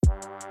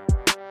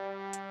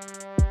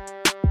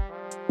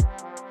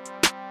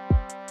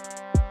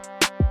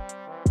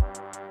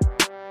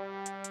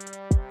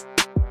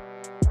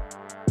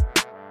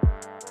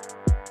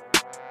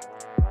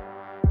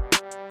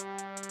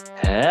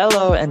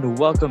and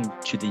welcome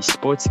to the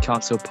Sports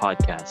Council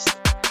podcast.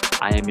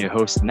 I am your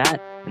host,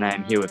 Matt, and I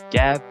am here with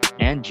Gab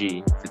and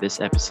G for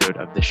this episode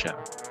of the show.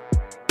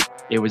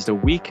 It was the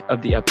week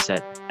of the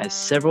upset as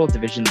several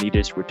division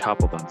leaders were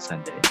toppled on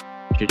Sunday.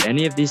 Should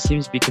any of these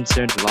teams be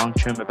concerned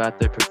long-term about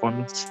their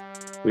performance?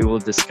 We will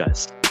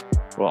discuss.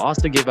 We'll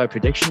also give our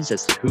predictions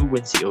as to who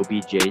wins the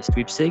OBJ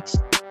sweepstakes,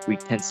 Week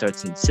 10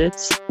 starts and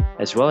sits,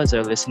 as well as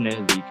our Listener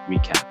League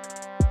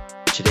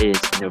recap. Today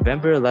is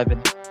November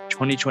 11th,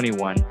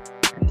 2021,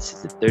 and this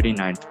is the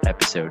 39th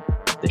episode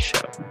of the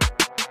show.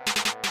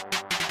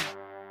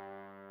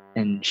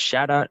 And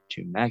shout out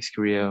to Max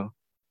Carrillo.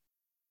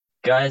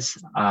 Guys,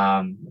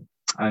 I'm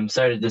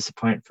sorry to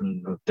disappoint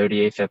from the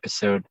 38th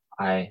episode.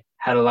 I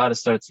had a lot of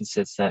starts and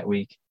sits that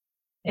week,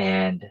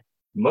 and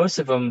most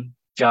of them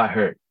got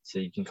hurt. So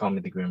you can call me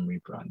the Grim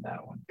Reaper on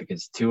that one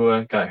because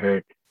Tua got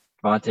hurt,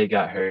 Devontae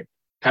got hurt,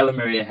 Kyler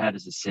Murray I had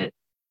as a sit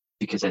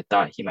because I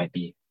thought he might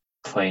be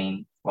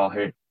playing while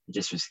hurt. He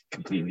just was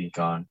completely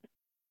gone.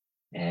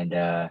 And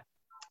I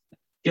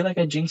feel like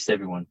I jinxed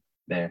everyone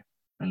there.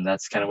 And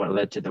that's kind of what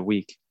led to the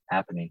week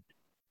happening.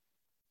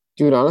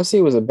 Dude, honestly,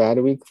 it was a bad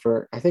week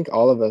for, I think,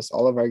 all of us.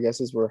 All of our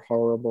guesses were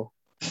horrible.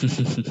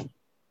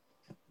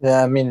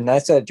 Yeah, I mean, I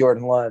said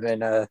Jordan Love,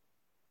 and I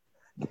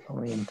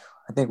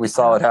think we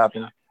saw it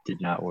happen.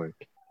 Did not work,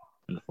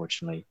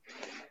 unfortunately.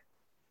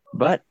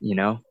 But,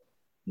 new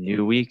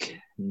week,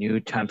 new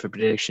time for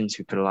predictions.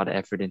 We put a lot of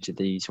effort into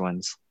these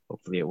ones.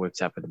 Hopefully it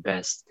works out for the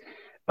best.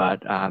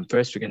 But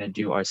first, we're going to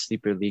do our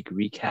Sleeper League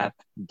recap.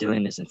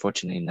 Dylan is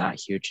unfortunately not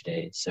here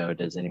today. So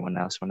does anyone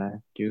else want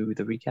to do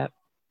the recap?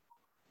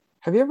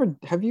 Have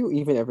you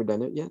even ever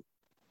done it yet?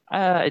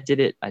 I did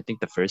it, I think,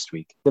 the first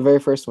week. The very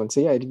first one. So,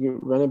 yeah, you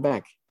run it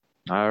back.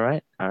 All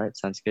right.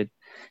 Sounds good.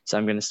 So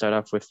I'm going to start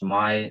off with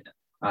my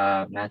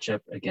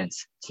matchup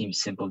against Team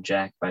Simple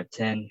Jack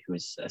 510, who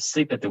was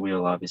asleep at the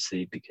wheel,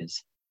 obviously,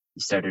 because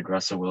he started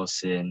Russell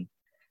Wilson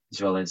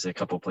as well as a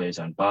couple players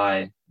on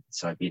bye.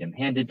 So I beat him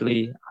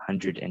handedly,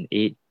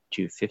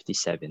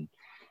 108-57.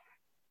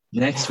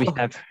 Next, we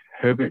have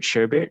Herbert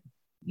Sherbert,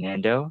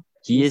 Nando.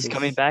 He is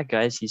coming back,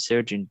 guys. He's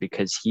surging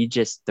because he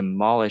just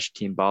demolished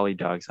Team Bali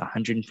Dogs,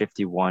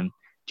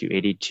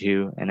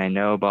 151-82. And I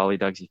know Bali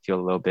Dogs, you feel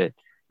a little bit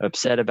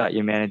upset about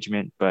your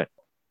management, but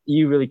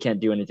you really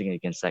can't do anything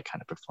against that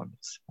kind of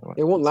performance.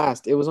 It won't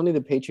last. It was only the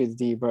Patriots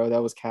D, bro.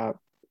 That was cap.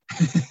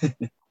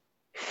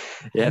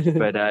 Yeah,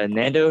 but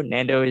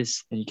Nando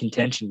is in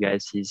contention,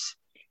 guys. He's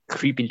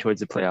creeping towards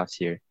the playoffs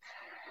here.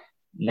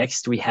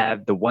 Next, we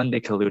have the one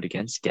they collude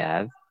against,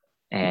 Gav.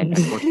 And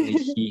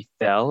unfortunately, he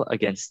fell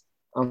against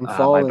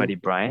my buddy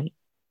Brian.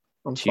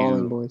 I'm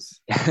falling, boys.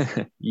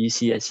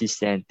 UCSC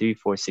stand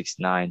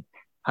 3469,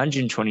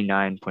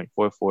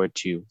 129.44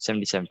 to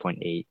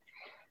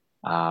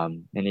 77.8.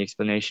 Any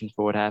explanation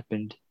for what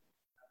happened?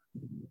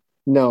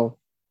 No.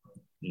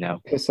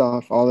 Piss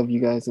off, all of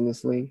you guys in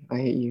this league. I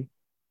hate you.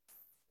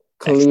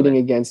 Colluding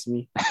against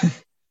me.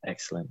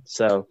 Excellent.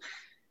 So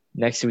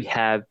next we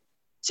have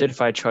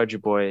Certified Charger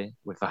Boy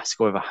with a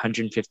score of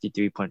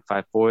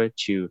 153.54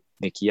 to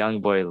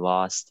McYoungboy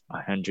lost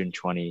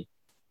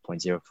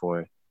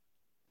 120.04.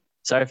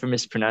 Sorry for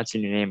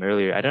mispronouncing your name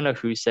earlier. I don't know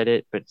who said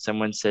it, but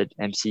someone said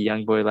MC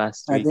Youngboy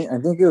last week. I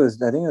think it was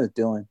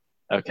Dylan.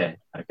 Okay.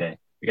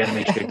 We gotta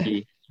make sure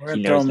he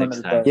knows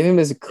next time. Give him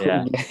his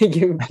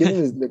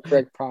the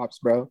correct props,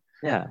 bro.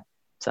 Yeah,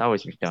 it's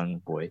always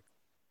McYoungboy.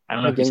 I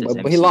don't know if he says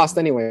but he lost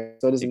anyway,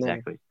 so it doesn't matter.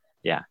 Exactly.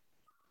 Yeah,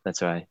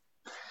 that's right.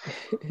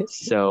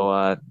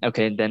 So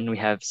then we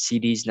have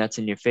CD's Nuts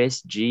in Your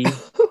Face, G,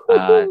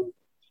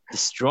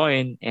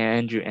 destroying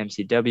Andrew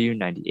MCW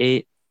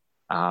 98.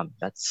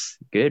 That's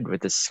good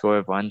with a score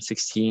of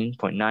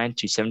 116.9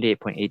 to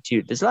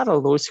 78.82. There's a lot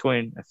of low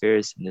scoring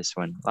affairs in this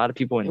one. A lot of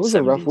people in it was 70s.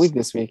 A rough week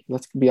this week.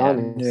 Let's be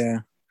honest.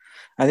 Yeah.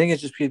 I think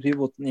it's just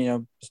people,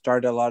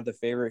 started a lot of the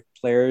favorite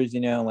players,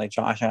 like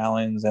Josh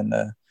Allen's and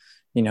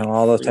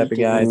all those type of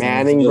guys.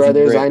 Manning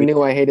brothers. I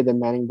knew I hated the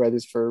Manning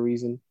brothers for a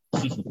reason.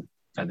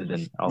 Other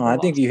than I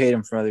think you hate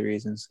them for other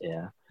reasons.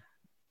 Yeah.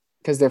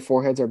 Because their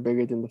foreheads are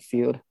bigger than the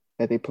field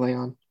that they play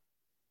on.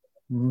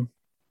 Mm-hmm.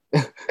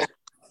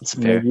 That's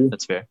fair. Maybe.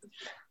 That's fair.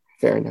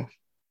 Fair enough.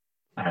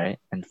 All right.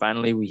 And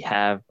finally, we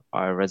have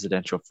our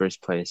residential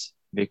first place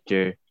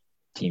victor,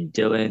 Team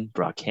Dylan,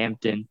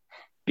 Brockhampton,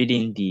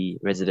 beating the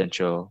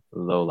residential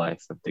low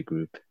life of the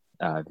group,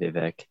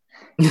 Vivek,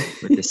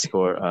 with a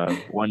score of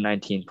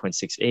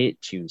 119.68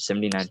 to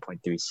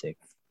 79.36.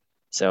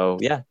 So,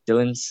 yeah,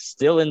 Dylan's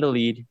still in the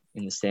lead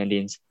in the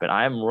standings, but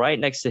I'm right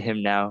next to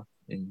him now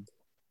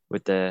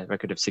with the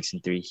record of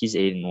 6-3. He's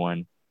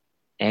 8-1.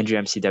 Andrew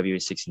MCW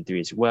is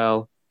 6-3 as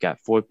well. Got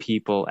 4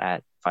 people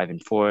at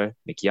 5-4.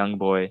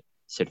 McYoungboy,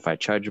 Certified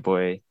Charger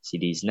Boy,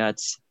 CD's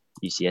Nuts,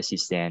 UCSC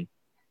Stan.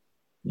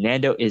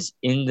 Nando is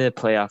in the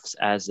playoffs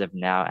as of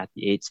now at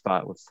the 8th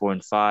spot with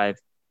 4-5.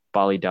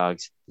 Bali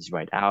Dogs is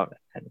right out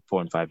at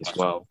 4-5 as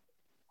well.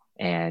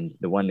 And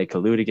the one they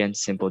collude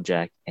against, Simple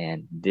Jack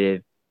and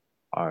Viv,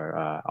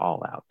 are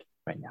all out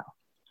right now.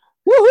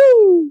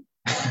 Woohoo!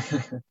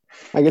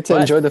 I get to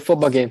enjoy the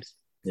football games.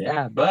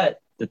 Yeah, but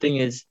the thing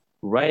is,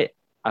 right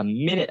a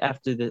minute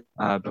after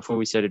before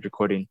we started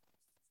recording,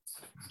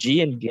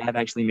 G and Gab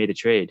actually made a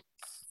trade.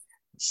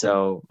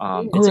 So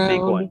it's a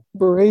big one.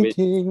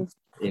 Breaking.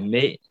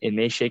 It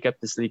may shake up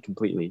this league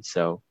completely.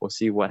 So we'll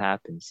see what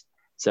happens.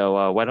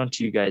 So why don't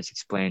you guys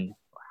explain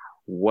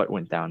what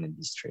went down in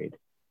this trade?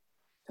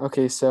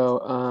 Okay,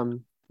 so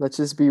let's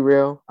just be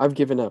real. I've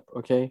given up.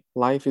 Okay,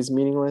 life is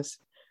meaningless.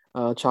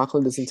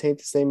 Chocolate doesn't taste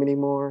the same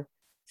anymore.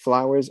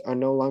 Flowers are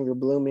no longer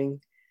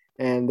blooming,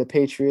 and the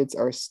Patriots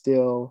are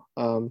still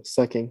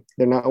sucking.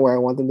 They're not where I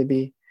want them to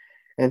be,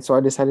 and so I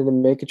decided to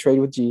make a trade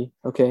with G.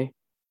 Okay,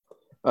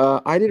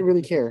 I didn't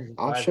really care.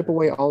 I'll ship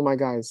away all my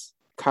guys.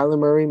 Kyler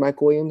Murray,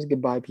 Mike Williams,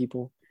 goodbye,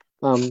 people.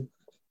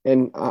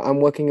 And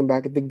I'm looking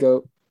back at the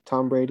GOAT,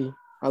 Tom Brady.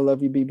 I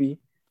love you, BB.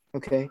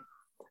 Okay.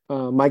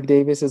 Mike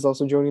Davis is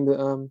also joining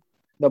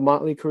the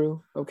Motley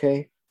Crew.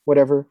 Okay,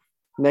 whatever.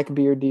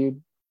 Neckbeard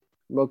dude.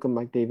 Welcome,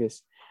 Mike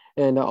Davis.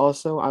 And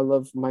also, I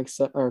love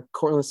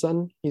Cortland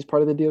Sutton. He's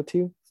part of the deal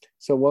too.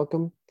 So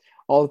welcome,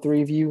 all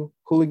three of you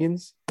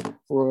hooligans.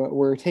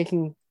 We're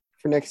taking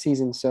for next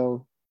season.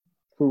 So,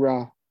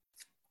 hoorah!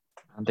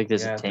 I don't think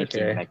there's a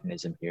tanking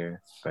mechanism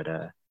here, but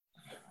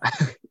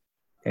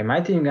Hey,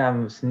 my team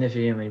got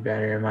significantly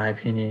better in my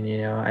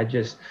opinion. I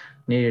just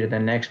needed the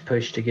next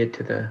push to get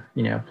to the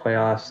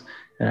playoffs,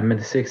 and I'm in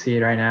the 6th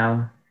seed right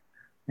now.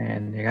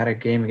 And they got a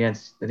game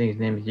against, I think his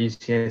name is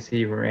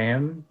UCSC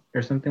Ram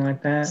or something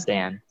like that.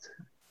 Stan,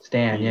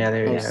 yeah,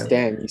 there you go.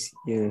 Stan,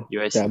 yeah.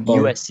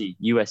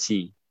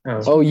 USC.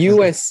 Oh,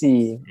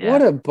 USC. Yeah.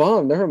 What a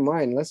bum. Never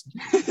mind. Let's.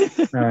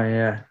 Oh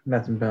yeah,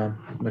 that's a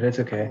bum, but it's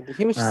okay.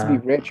 He must just be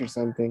rich or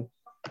something,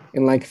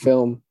 in like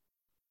film.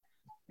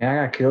 Yeah,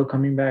 I got Kittle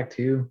coming back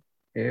too.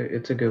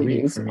 It's a good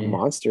week for me.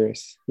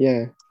 Monstrous.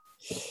 Yeah.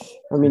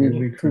 I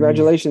mean,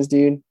 congratulations,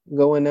 dude.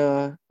 Go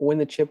and win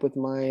the chip with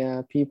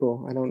my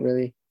people. I don't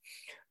really.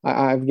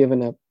 I've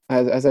given up.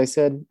 As I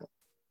said,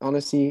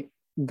 honestly,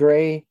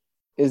 gray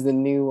is the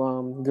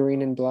new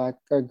green and black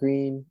or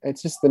green.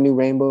 It's just the new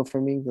rainbow for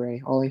me.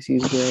 Gray. All I see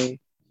is gray.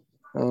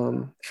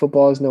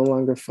 Football is no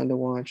longer fun to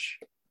watch.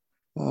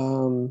 I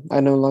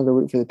no longer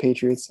root for the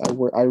Patriots.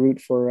 I root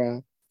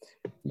for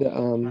the.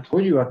 I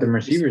told you about the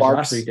receivers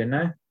last week, didn't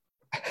I?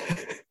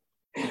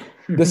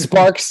 The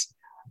Sparks.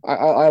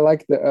 I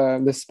like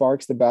the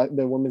Sparks,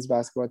 the women's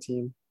basketball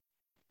team.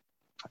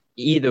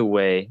 Either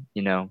way,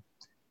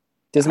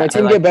 Does my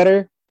team get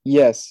better?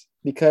 Yes,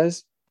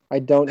 because I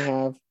don't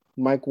have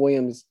Mike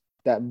Williams,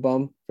 that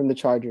bum from the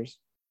Chargers.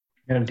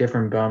 You got a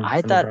different bum.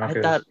 I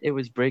thought it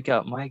was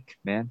breakout Mike,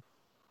 man.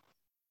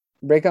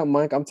 Breakout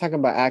Mike. I'm talking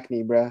about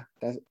acne, bruh.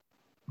 That's.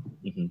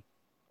 Mm-hmm.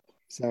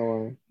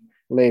 So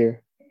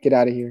later, get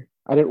out of here.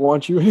 I didn't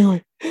want you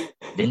anyway.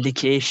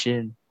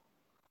 Vindication.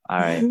 All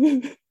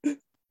right.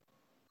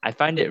 I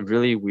find it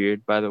really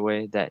weird, by the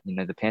way, that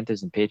the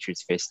Panthers and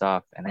Patriots faced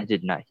off, and I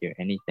did not hear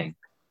anything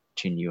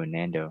between you and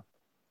Nando.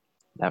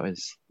 That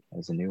was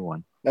a new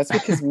one. That's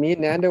because me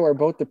and Nando are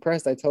both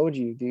depressed. I told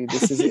you, dude.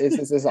 This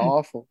is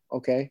awful.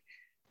 Okay,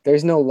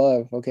 there's no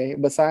love. Okay.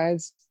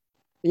 Besides,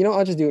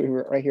 I'll just do it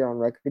right here on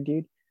record,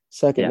 dude.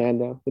 Suck it,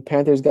 Nando. The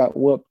Panthers got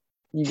whooped.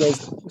 You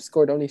guys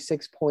scored only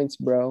 6 points,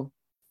 bro.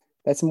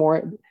 That's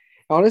more.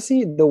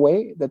 Honestly, the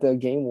way that the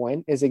game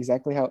went is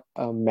exactly how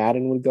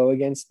Madden would go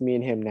against me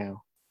and him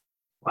now.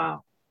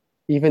 Wow.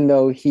 Even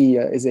though he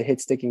is a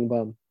hit-sticking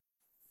bum.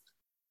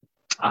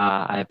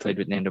 I played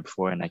with Nando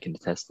before, and I can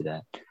attest to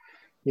that.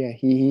 Yeah,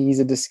 he's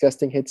a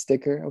disgusting hit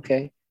sticker.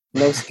 Okay,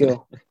 no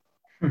skill.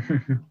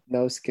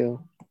 No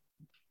skill.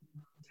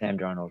 Sam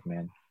Darnold,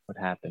 man, what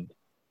happened?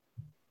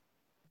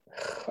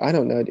 I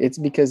don't know. It's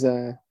because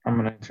I'm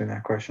gonna answer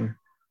that question.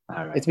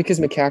 All right. It's because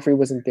McCaffrey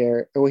wasn't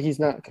there. Well, he's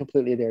not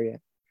completely there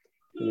yet.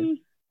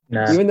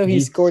 Nah, even though he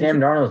scored, Sam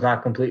Darnold's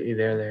not completely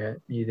there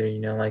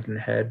either. Like in the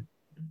head.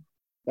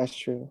 That's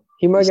true.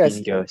 He might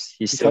get ghosts.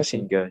 He's still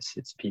seeing ghosts.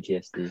 It's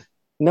PTSD.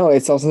 No,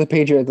 it's also the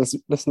Patriots.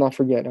 Let's not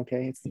forget.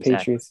 Okay, it's the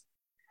Patriots.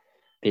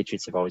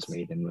 Patriots have always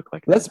made them look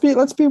like. Let's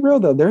be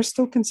real though. They're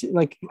still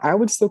I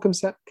would still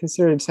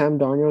consider Sam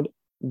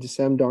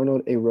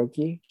Darnold a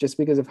rookie just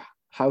because of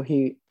what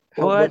he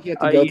had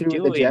to go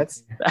through with the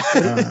Jets.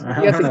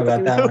 I don't know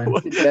about that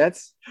one. The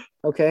Jets.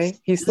 Okay,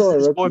 he's still a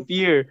rookie. 4th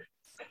year.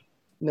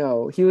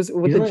 No, he was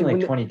with he's only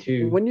like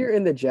 22. When you're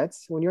in the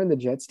Jets,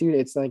 dude,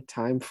 it's like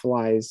time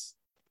flies.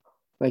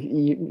 Like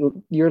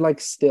you're like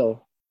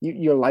still.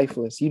 You're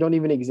lifeless. You don't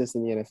even exist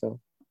in the NFL.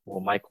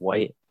 Well, Mike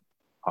White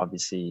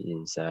obviously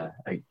is the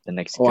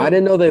next. Oh, I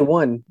didn't know they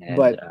won, and,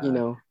 but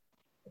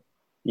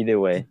Either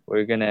way,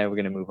 we're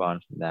gonna move on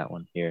from that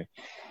one here,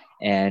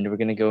 and we're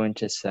gonna go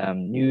into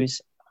some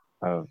news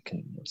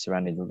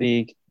surrounding the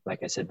league.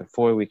 Like I said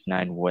before, Week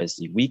 9 was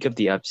the week of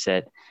the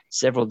upset.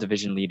 Several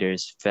division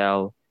leaders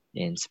fell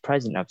in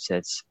surprising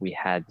upsets. We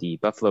had the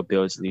Buffalo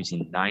Bills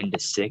losing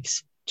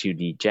 9-6 to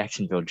the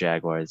Jacksonville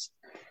Jaguars.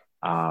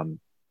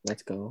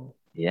 Let's go.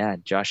 Yeah,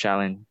 Josh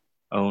Allen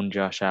owned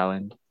Josh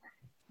Allen,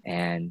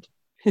 and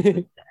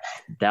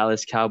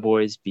Dallas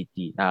Cowboys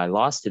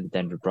lost to the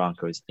Denver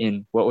Broncos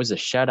in what was a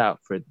shutout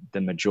for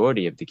the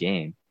majority of the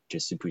game.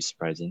 which is super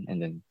surprising.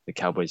 And then the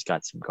Cowboys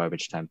got some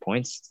garbage time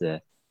points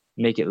to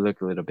make it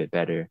look a little bit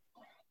better.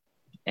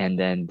 And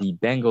then the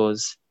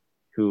Bengals,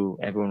 who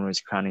everyone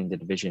was crowning the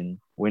division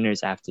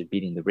winners after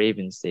beating the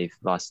Ravens, they've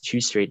lost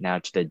 2 straight now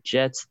to the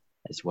Jets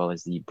as well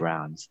as the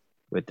Browns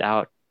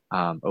without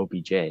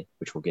OBJ,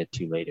 which we'll get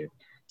to later.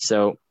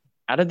 So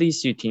out of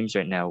these 2 teams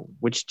right now,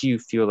 which do you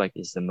feel like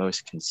is the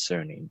most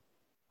concerning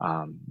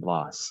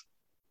loss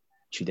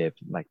to their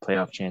like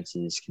playoff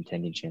chances,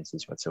 contending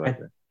chances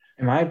whatsoever?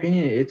 In my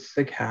opinion, it's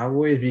the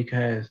Cowboys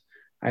because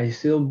I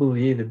still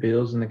believe the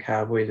Bills and the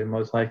Cowboys are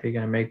most likely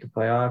going to make the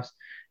playoffs.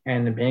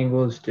 And the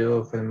Bengals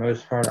still, for the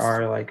most part,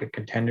 are like a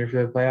contender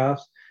for the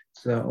playoffs.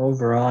 So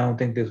overall, I don't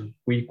think this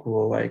week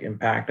will like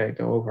impact like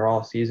the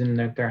overall season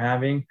that they're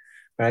having.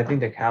 But I think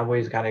the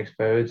Cowboys got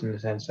exposed in the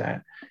sense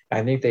that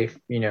I think they,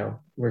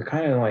 were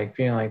kind of like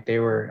feeling like they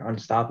were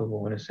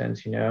unstoppable in a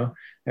sense,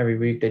 Every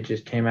week they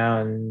just came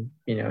out and,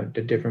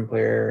 the different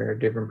player or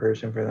different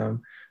person for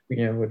them,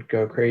 would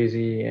go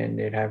crazy and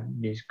they'd have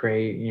these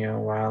great,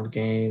 wild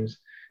games.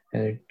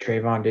 And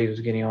Trayvon Diggs was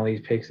getting all these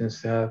picks and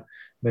stuff.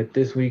 But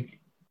this week,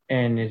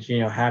 and it's,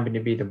 happened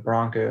to be the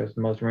Broncos,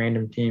 the most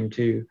random team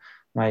too.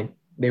 Like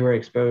they were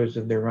exposed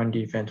to their run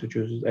defense, which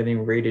was, I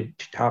think, rated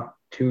top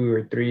 2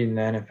 or 3 in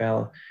the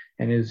NFL.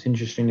 And it was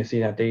interesting to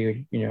see that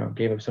they,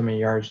 gave up so many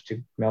yards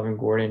to Melvin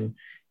Gordon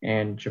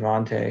and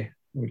Javonte,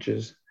 which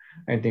is,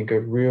 I think, a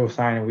real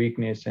sign of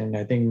weakness. And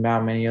I think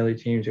not many other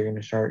teams are going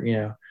to start,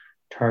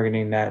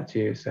 targeting that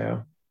too.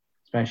 So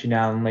especially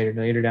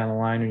later down the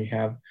line when you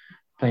have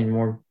playing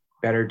more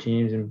better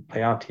teams and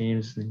playoff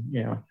teams, and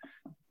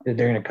they're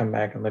going to come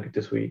back and look at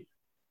this week.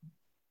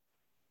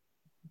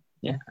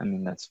 Yeah, I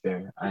mean that's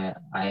fair.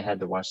 I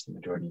had to watch the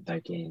majority of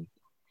that game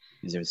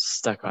because it was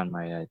stuck on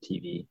my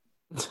TV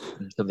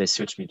until they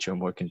switched me to a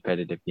more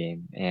competitive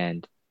game,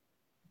 and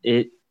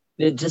it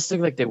just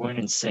looked like they weren't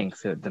in sync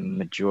for the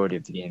majority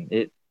of the game.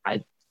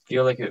 I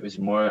feel like it was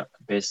more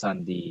based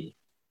on the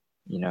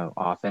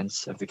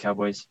offense of the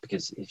Cowboys,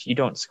 because if you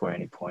don't score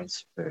any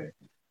points for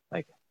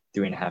like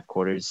 3.5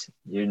 quarters,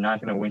 you're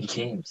not going to win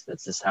games.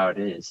 That's just how it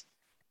is.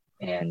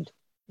 And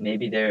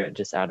maybe they're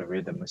just out of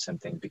rhythm or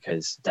something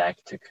because Dak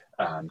took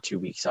 2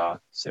 weeks off,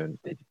 so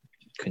they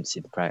couldn't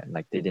see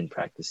they didn't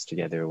practice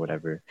together or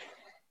whatever.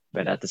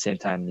 But at the same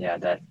time, yeah,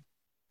 that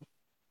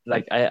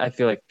I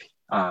feel like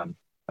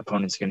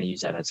opponents going to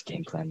use that as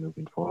game plan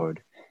moving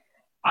forward.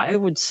 I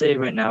would say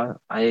right now,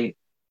 I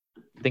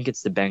think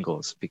it's the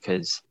Bengals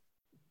because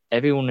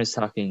everyone is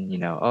talking, the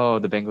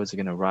Bengals are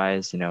going to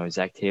rise.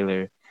 Zach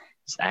Taylor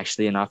is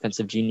actually an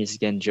offensive genius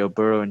again. Joe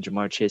Burrow and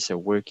Jamar Chase are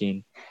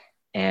working.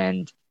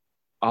 And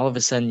all of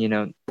a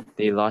sudden,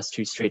 they lost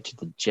 2 straight to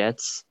the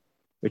Jets,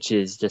 which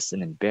is just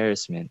an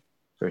embarrassment,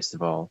 first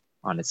of all,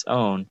 on its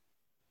own,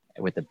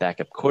 with a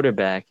backup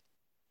quarterback.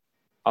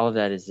 All of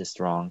that is just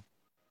wrong.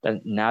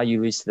 But now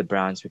you lose to the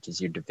Browns, which is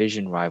your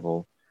division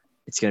rival.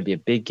 It's going to be a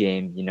big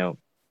game,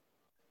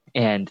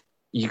 and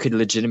you could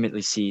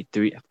legitimately see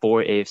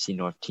 4 AFC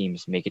North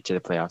teams make it to the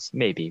playoffs.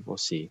 Maybe, we'll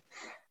see.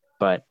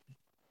 But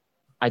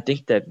I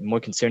think the more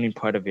concerning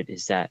part of it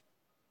is that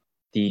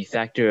the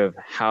factor of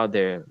how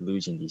they're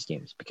losing these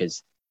games,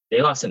 because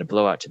they lost in a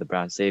blowout to the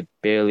Browns. They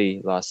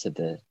barely lost to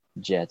the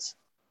Jets.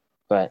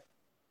 But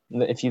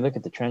if you look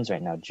at the trends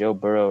right now, Joe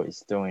Burrow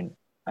is throwing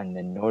an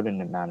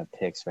inordinate amount of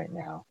picks right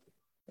now.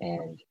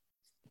 And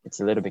it's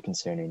a little bit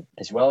concerning,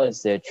 as well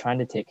as they're trying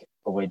to take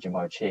away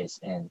Jamar Chase.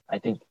 And I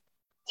think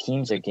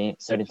teams are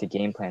starting to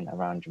game plan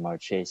around Jamar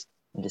Chase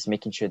and just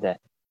making sure that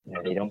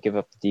they don't give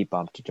up the deep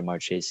bomb to Jamar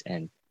Chase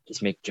and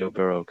just make Joe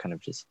Burrow kind of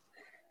just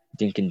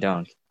dink and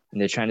dunk. And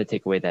they're trying to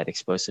take away that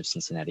explosive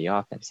Cincinnati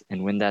offense.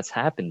 And when that's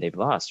happened, they've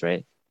lost,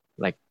 right?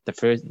 Like the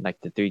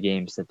 3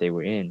 games that they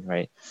were in,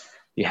 right?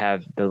 You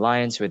have the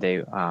Lions where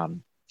they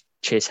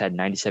Chase had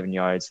 97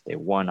 yards. They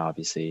won,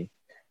 obviously.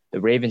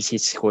 The Ravens, he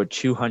scored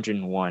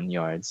 201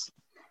 yards.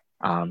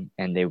 And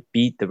they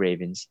beat the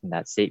Ravens in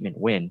that statement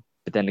win.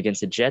 But then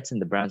against the Jets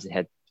and the Browns,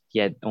 he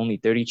had only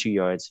 32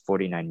 yards,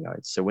 49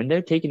 yards. So when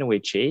they're taking away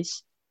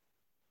Chase,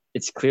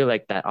 it's clear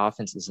like that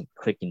offense isn't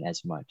clicking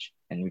as much.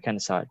 And we kind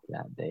of saw it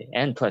that day.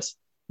 And plus,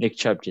 Nick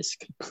Chubb just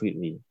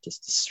completely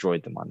just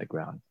destroyed them on the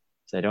ground.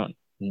 So I don't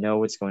know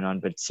what's going on,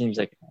 but it seems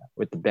like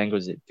with the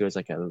Bengals, it feels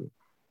like a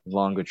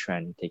longer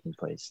trend taking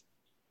place.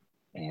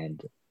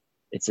 And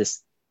it's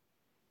just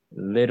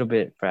a little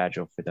bit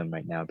fragile for them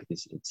right now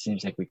because it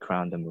seems like we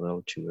crowned them a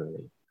little too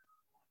early.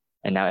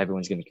 And now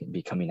everyone's going to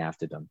be coming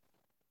after them.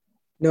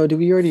 No,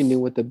 we already knew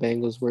what the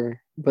Bengals were,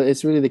 but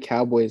it's really the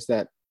Cowboys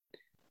that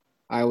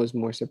I was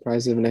more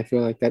surprised of, and I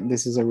feel like that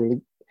this is a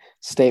really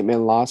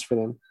statement loss for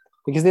them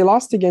because they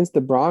lost against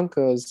the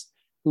Broncos,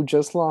 who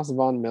just lost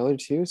Von Miller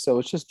too. So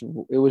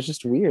it was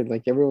just weird.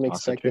 Like everyone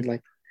expected,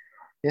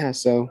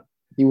 so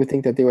you would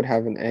think that they would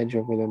have an edge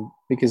over them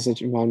because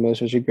Von Miller's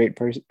such a great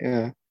person.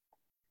 And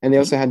they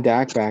also had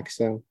Dak back,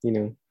 so I don't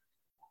know.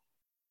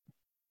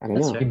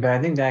 Right. But I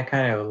think that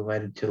kind of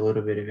led it to a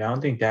little bit of. I don't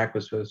think Dak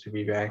was supposed to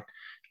be back.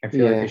 I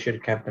feel like they should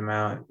have kept him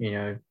out.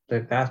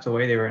 If that's the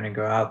way they were going to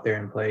go out there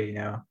and play,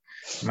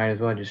 might as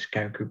well just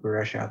kind of Cooper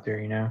Rush out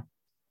there,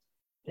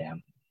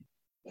 Damn.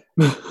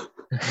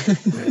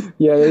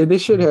 Yeah, they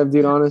should have,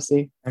 dude.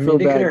 Honestly, I mean, feel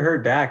they could have bad.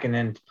 hurt back and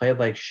then played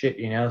like shit,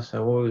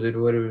 So what was it?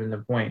 Would have been the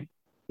point?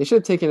 They should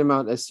have taken him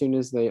out as soon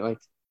as they like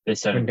They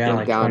started Went down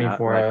like getting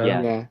 24-0.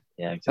 yeah, yeah.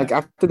 yeah, Like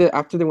exactly.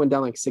 after they went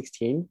down like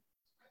 16,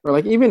 or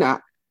like even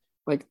at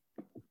like,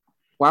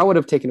 well, I would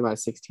have taken him out at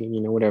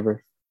 16.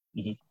 Whatever.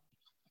 No,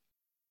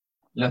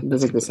 That's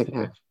that's like the completely second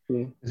fair. half.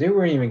 Yeah. They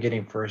weren't even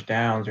getting first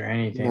downs or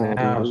anything. No,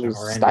 That dude, was it was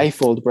horrendous.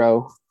 stifled,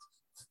 bro.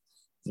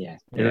 Yeah,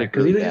 they Yeah, look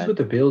because really even just bad. with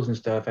the Bills and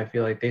stuff, I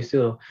feel like they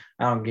still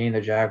outgained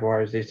the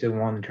Jaguars. They still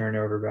won the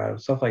turnover battle,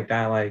 stuff like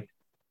that. Like,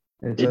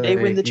 it's Did they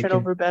win the you can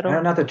turnover battle?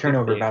 not the I think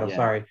turnover battle. yeah.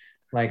 Sorry,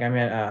 like I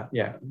meant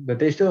yeah, but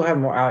they still have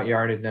more out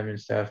yarded them and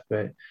stuff.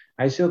 But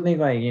I still think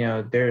like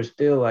there's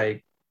still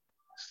like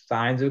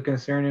signs of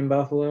concern in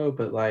Buffalo,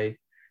 but like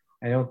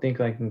I don't think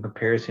like in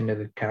comparison to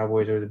the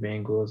Cowboys or the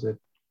Bengals that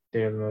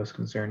they're the most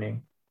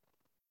concerning.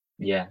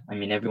 Yeah, I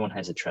mean everyone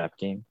has a trap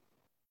game,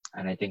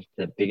 and I think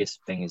the biggest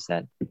thing is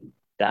that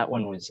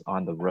one was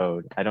on the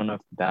road. I don't know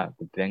if that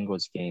the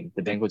Bengals game.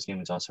 The Bengals game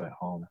was also at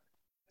home.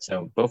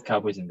 So both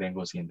Cowboys and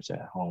Bengals games are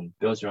at home.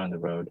 Bills are on the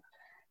road.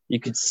 You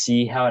could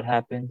see how it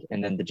happened,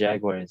 and then the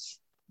Jaguars.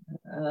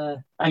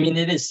 I mean,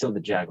 it is still the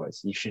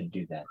Jaguars. You shouldn't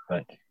do that,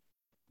 but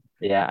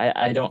yeah,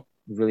 I don't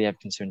really have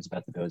concerns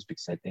about the Bills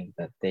because I think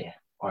that they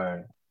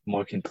are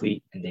more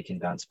complete and they can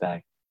bounce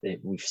back.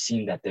 We've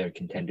seen that they're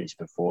contenders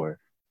before,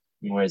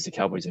 whereas the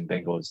Cowboys and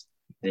Bengals,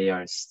 they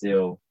are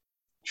still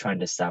trying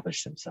to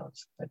establish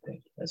themselves, I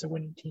think, as a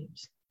winning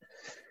teams.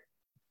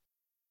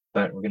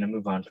 But we're going to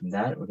move on from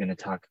that. We're going to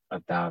talk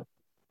about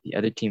the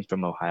other team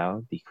from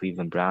Ohio, the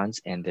Cleveland Browns,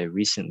 and their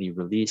recently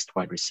released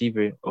wide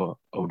receiver,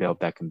 Odell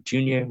Beckham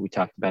Jr. We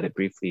talked about it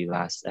briefly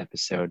last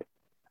episode.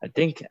 I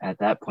think at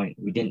that point,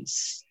 we didn't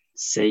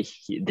say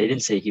they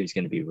didn't say he was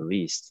going to be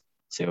released.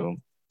 So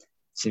it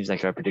seems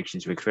like our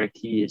predictions were correct.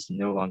 He is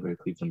no longer a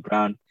Cleveland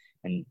Brown,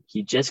 and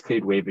he just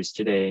cleared waivers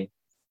today.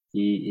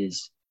 He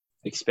is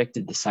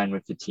expected to sign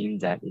with the team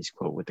that is,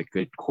 quote, with a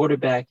good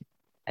quarterback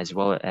as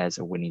well as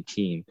a winning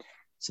team.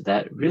 So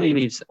that really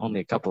leaves only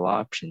a couple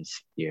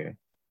options here.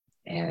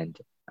 And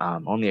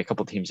only a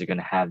couple teams are going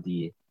to have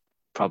the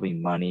probably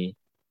money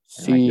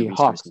and like the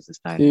resources to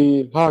sign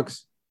him.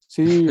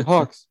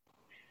 Seahawks.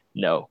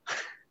 No.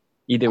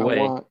 Either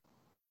way,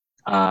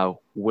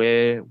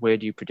 where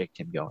do you predict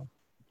him going?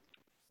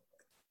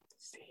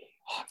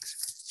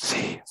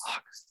 Seahawks.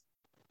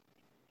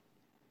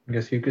 I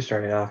guess you could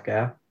start it off,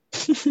 Gav.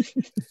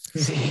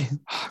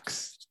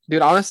 Seahawks.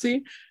 Dude,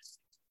 honestly,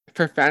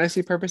 for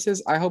fantasy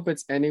purposes, I hope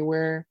it's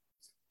anywhere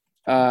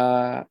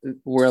where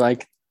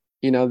like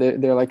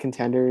they're like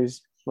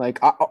contenders. Like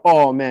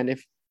oh man,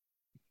 if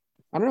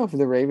I don't know if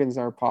the Ravens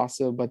are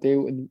possible, but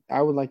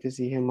I would like to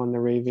see him on the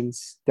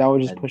Ravens. That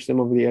would just push them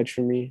over the edge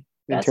for me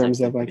in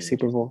terms of like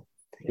Super Bowl.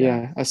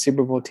 Yeah, a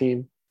Super Bowl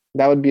team.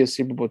 That would be a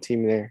Super Bowl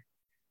team there.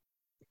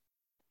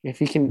 If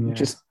he can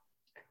just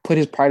put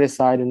his pride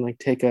aside and like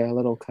take a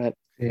little cut.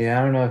 Yeah,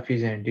 I don't know if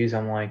he's gonna do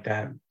something like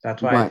that.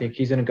 That's why I think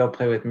he's gonna go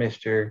play with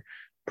Mr.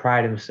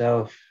 Pride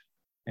himself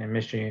and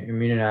Mr.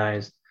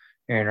 Immunized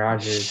Aaron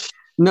Rodgers.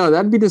 No,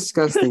 that'd be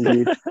disgusting,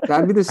 dude.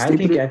 That'd be the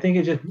stupidest. I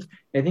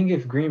think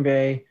if Green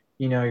Bay,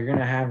 you're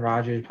gonna have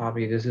Rodgers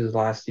probably this is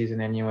last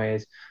season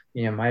anyways.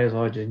 Might as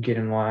well just get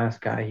him the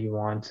last guy he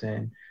wants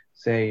and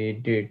say,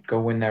 dude, go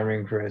win that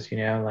ring for us.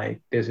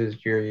 Like this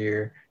is your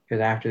year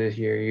because after this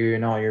year, you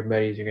and all your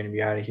buddies are gonna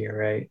be out of here,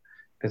 right?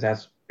 Because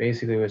that's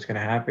basically what's gonna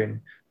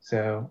happen.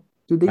 So,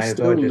 dude, they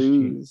still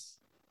lose.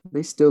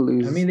 They still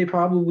lose. I mean, they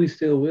probably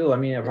still will. I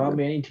mean,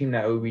 probably any team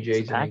that OBJ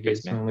is gonna get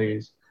is gonna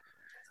lose.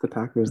 The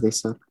Packers, they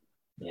suck.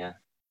 Yeah.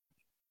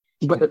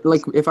 But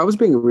like, if I was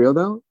being real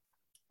though,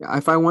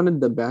 if I wanted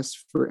the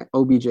best for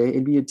OBJ,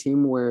 it'd be a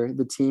team where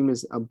the team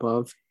is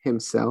above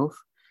himself,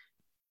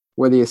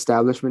 where the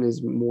establishment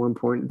is more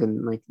important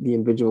than like the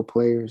individual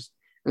players.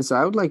 And so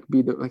I would like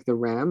be the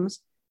Rams,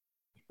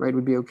 right?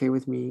 Would be okay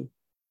with me,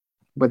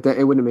 but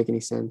it wouldn't make any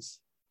sense.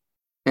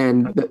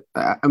 And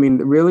I mean,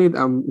 really,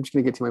 I'm just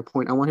gonna get to my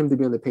point. I want him to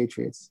be on the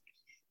Patriots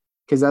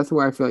because that's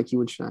where I feel like he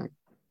would shine.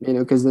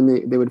 Because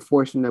then they would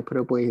force him to put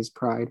away his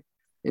pride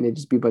and it'd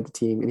just be about the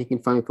team, and he can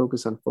finally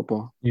focus on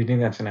football. You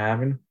think that's gonna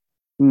happen?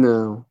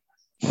 No,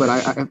 but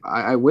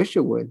I wish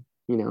it would.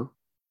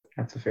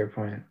 That's a fair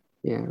point.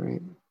 Yeah,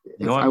 right.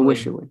 I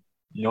wish it would.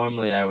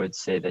 Normally, I would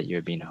say that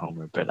you're being a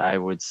homer, but I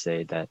would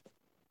say that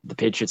the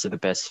Patriots are the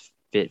best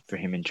fit for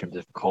him in terms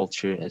of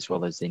culture, as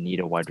well as they need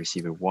a wide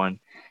receiver one.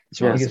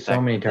 As well as he gets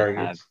so many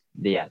targets.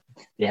 They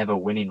have a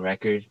winning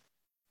record,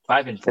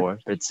 5-4,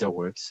 but it still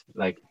works.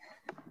 Like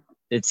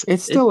it's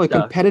still a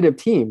competitive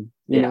team.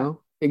 You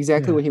know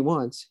exactly what he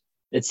wants.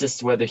 It's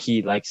just whether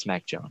he likes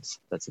Mac Jones.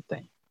 That's the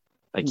thing.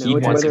 Like No, he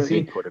it's wants a whether-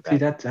 good quarterback. See,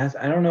 that's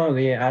I don't know.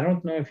 I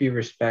don't know if he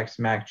respects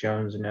Mac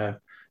Jones enough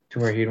to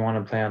where he'd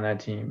want to play on that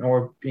team.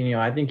 Or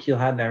I think he'll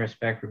have that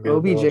respect for Bill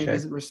OBJ Belichick.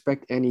 doesn't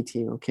respect any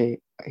team. Okay,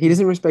 he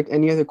doesn't respect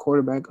any other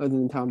quarterback other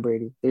than Tom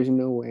Brady. There's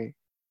no way.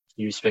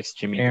 He respects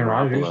Jimmy Aaron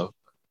Garoppolo. Rodgers.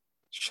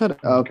 Shut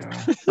Oh, up.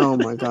 God. Oh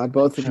my God,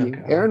 both of Oh, you.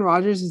 God. Aaron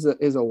Rodgers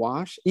is a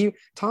wash.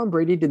 Tom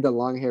Brady did the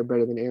long hair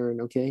better than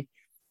Aaron, okay?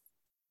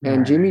 And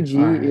All Jimmy right, G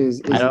all right.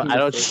 is I he's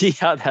don't a see fake.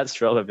 how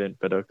that's relevant,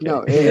 but okay.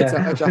 No, it's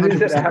Yeah, it's what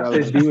does it 100% have to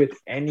relevant. do with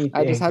anything?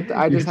 I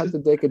just had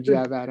to take a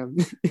jab at him.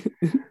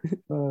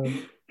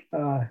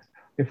 Uh,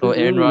 if Well, we're Aaron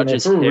really gonna,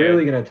 Rodgers' if we're hair.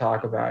 really gonna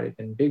talk about it,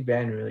 then Big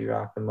Ben really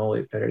rocked the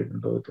mullet better than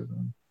both of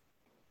them.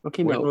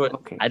 Okay, When no, would-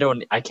 okay.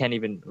 I can't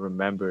even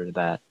remember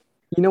that.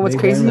 You know what's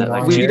Big Ben crazy? with That like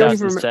long We hair? don't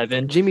even remember.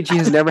 2007. Jimmy G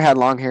has never had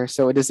long hair,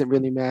 so it doesn't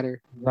really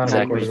matter. Not a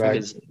Exactly, quarterback.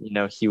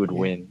 because he would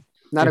win.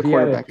 Not if a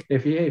quarterback.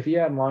 if he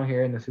had long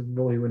hair in the Super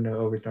Bowl, he wouldn't have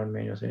overthrown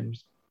Emmanuel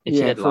Sanders. If he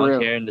Yeah, had for long real.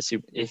 hair in the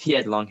super, if he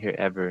had long hair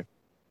ever,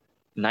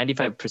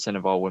 95%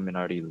 of all women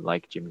already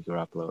like Jimmy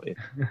Garoppolo. If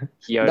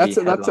he already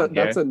had long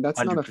hair, That's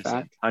not a 100%,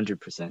 fact.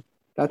 100%.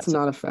 That's That's a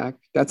not a fact.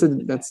 fact. It's a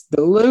That's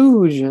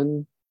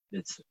delusion.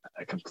 It's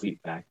a complete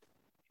fact.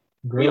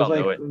 We all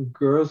know it.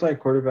 Girls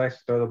like quarterbacks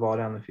throw the ball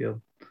down the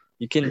field.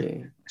 You can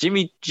Yeah.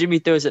 Jimmy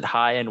throws it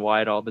high and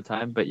wide all the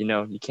time, but you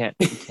can't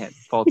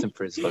fault him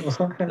for his looks.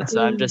 That's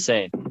I'm just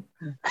saying.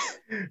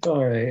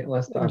 All right,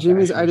 let's talk.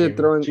 Jimmy's fashion, either Jimmy.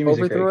 throwing, Jimmy's a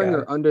great overthrowing, guy.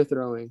 or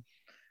underthrowing.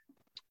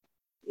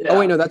 Yeah. Oh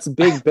wait, no, that's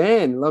Big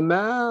Ben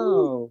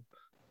Lamau.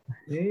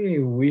 Hey,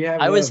 we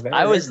have I a was better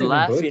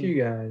laughing. record than both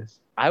you guys.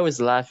 I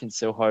was laughing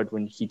so hard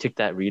when he took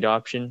that read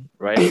option,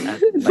 right?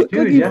 At, Look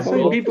Dude, he that's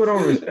fumbled. what people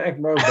don't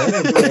respect, bro. Ben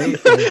will do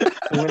anything to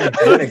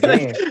win a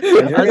game.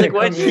 And I you're was like, gonna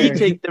why'd come he here.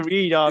 take the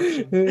read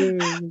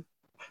option?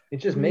 It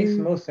just makes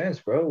the most sense,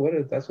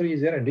 bro. That's what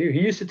he's gonna do. He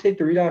used to take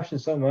the read option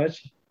so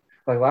much.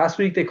 Like last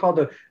week on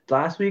a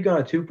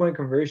 2-point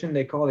conversion,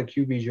 they called a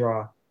QB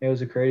draw. It was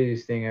the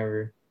craziest thing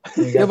ever.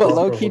 And he Yeah, got but called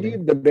low for key, holding.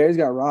 dude, the Bears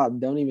got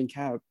robbed. Don't even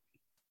cap.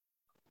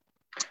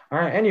 All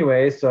right.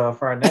 Anyway, so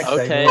for our next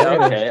Okay, segment, we're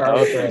gonna okay, start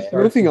with okay. our starts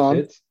Moving and on.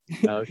 sits.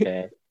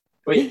 Okay.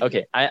 Wait,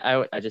 okay.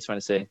 I just want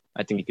to say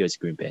I think it goes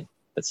Green Bay.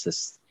 That's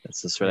just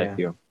what I Yeah.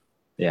 feel.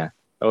 Yeah.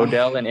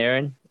 Odell and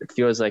Aaron, it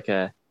feels like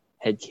a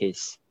head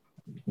case.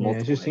 Yeah, it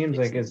Multiple just head seems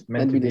like cases. it's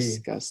meant That'd to be be.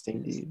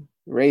 disgusting, dude.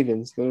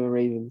 Ravens, go to the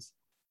Ravens.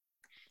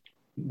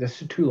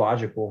 This is too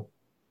logical.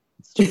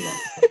 It's too long.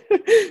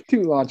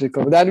 Too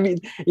logical. That'd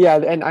be yeah,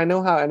 and I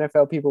know how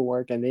NFL people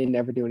work, and they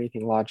never do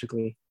anything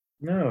logically.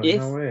 No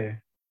If- way.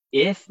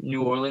 If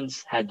New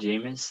Orleans had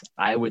Jameis,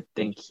 I would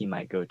think he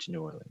might go to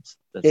New Orleans.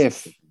 That's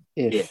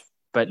If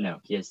but no,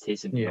 he has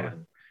Taysom Hill Yeah.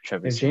 and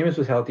Trevor. If Siemian. Jameis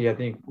was healthy, I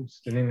think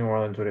New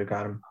Orleans would have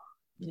got him.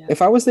 Yeah.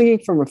 if I was thinking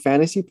from a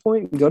fantasy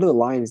point, go to the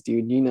Lions,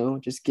 dude. You know,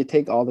 just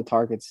take all the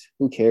targets.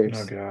 Who cares?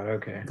 Oh God.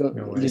 Okay. Go,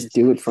 No way. just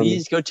do it from.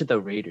 Please go to the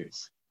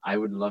Raiders. I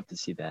would love to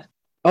see that.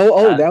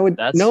 Oh, that would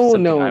that's no.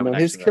 something I would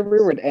His actually like to career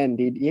see. would end,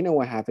 dude. You know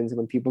what happens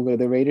when people go to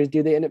the Raiders?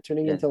 Do they end up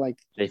turning Yeah. into like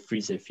They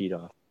freeze their feet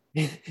off.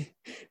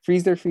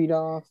 freeze their feet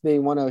off? They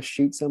want to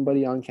shoot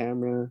somebody on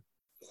camera.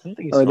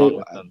 Something's Or wrong they-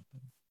 with them.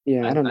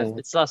 Yeah, I don't know.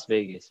 It's Las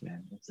Vegas,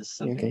 man. It's just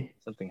something. Okay.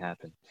 Something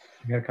happened.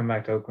 You gotta come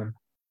back to Oakland.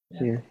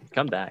 Yeah.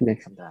 Come back.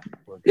 Next. Come back.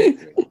 We'll get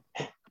through it.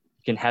 You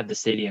can have the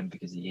stadium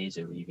because the A's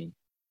are leaving.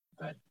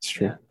 But It's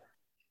true. yeah.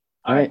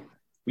 All right.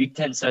 Week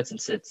 10 starts and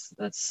sits.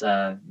 That's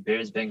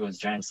Bears, Bengals,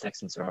 Giants,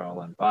 Texans are all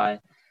on bye.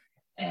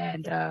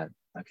 And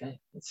okay,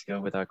 let's go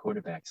with our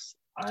quarterbacks.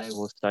 I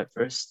will start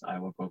first. I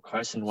will go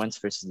Carson Wentz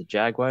versus the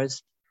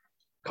Jaguars.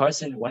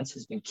 Carson Wentz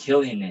has been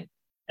killing it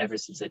ever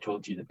since I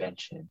told you to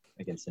bench him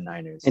against the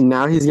Niners. And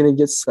now he's gonna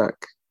get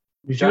stuck.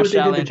 You see what Josh they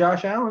did Allen. to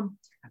Josh Allen?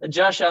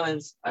 Josh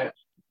Allen's,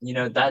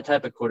 that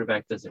type of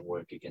quarterback doesn't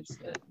work against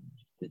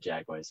the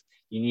Jaguars.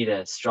 You need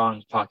a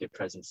strong pocket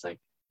presence like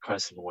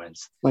Carson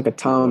Wentz. Like a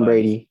Tom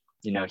Brady.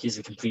 He's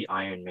a complete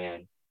Iron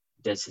Man,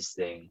 does his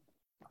thing.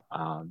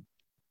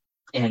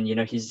 And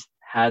he's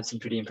had some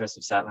pretty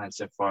impressive stat lines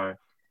so far.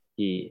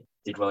 He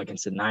did well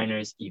against the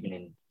Niners, even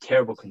in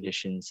terrible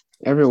conditions.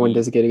 Everyone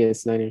does good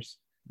against Niners.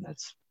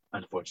 That's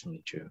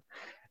unfortunately true.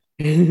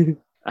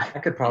 I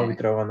could probably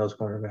throw on those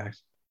cornerbacks.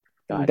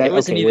 God, That- it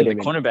wasn't okay, even wait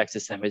the a minute. cornerbacks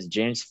this time. It was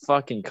James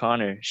fucking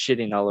Conner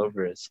shitting all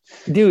over us.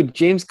 Dude,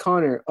 James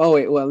Conner. Oh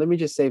wait, well, let me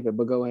just save it,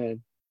 but go ahead.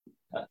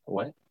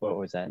 What? What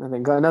was that?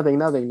 Nothing.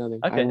 Nothing.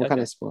 Okay, We'll okay. kind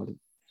of spoiled it.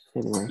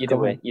 Anyway, Either go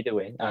way,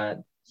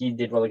 ahead. he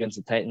did well against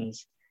the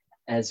Titans,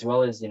 as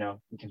well as he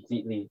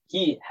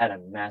had a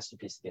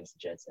masterpiece against the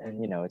Jets,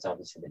 and it's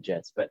obviously the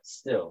Jets, but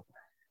still,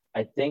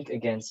 I think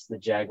against the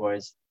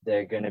Jaguars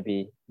they're going to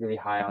be really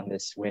high on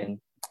this win,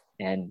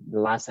 and the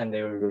last time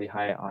they were really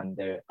high on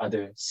their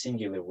other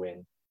singular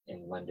win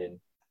in London,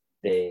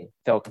 they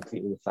fell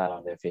completely flat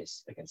on their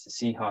face against the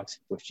Seahawks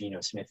with Geno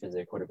Smith as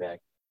their quarterback.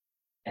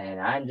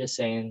 And I'm just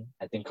saying,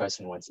 I think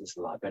Carson Wentz is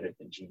a lot better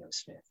than Geno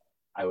Smith.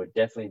 I would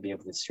definitely be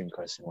able to stream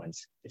Carson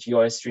Wentz. If you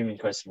are streaming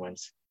Carson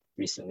Wentz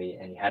recently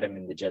and you had him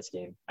in the Jets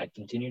game, I'd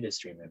continue to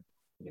stream him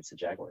against the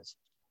Jaguars.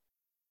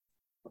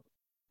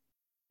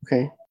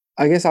 Okay.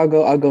 I guess I'll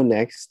go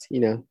next.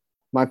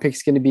 My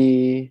pick's gonna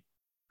be.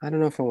 I don't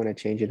know if I want to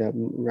change it up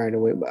right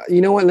away, but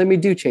you know what? Let me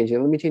change it.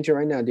 Let me change it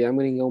right now, dude. I'm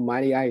gonna go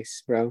Mighty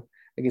Ice, bro,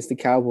 against the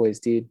Cowboys,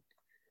 dude.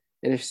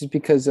 And it's just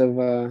because of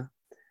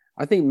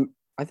I think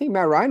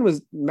Matt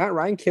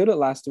Ryan killed it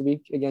last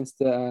week against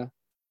the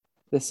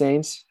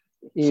Saints.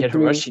 He had a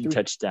rushing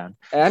touchdown.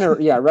 And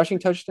rushing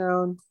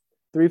touchdown,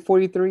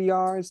 343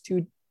 yards,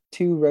 two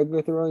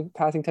regular throwing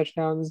passing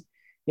touchdowns.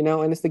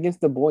 And it's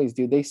against the boys,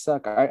 dude. They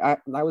suck. I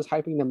was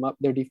hyping them up,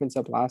 their defense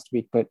up last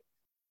week, but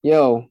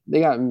they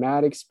got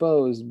mad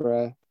exposed,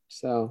 bruh.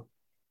 So,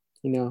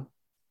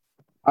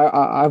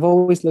 I've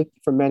always looked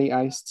for Matty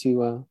Ice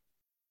to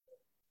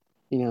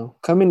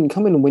come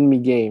and win me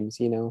games.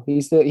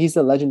 He's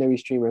the legendary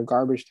streamer,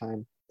 garbage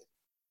time.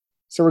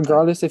 So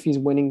regardless if he's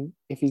winning,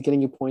 if he's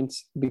getting you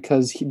points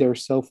because they're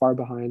so far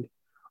behind,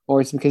 or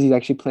it's because he's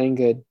actually playing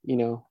good,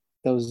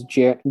 those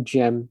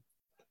gem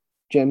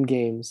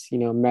games,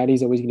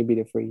 Matty's always going to be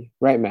there for you,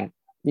 right, Matt?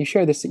 You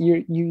share this.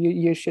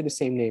 You share the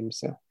same name,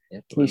 so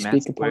can you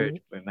speak upon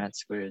it? We're Matt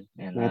Squared,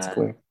 and Matt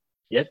Squared.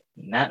 Yep,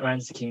 Matt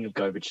Ryan's the king of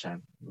garbage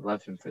time.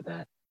 Love him for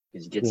that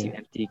because he gets you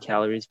empty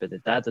calories, but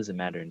that doesn't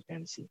matter in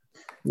fantasy.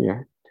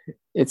 Yeah,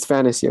 it's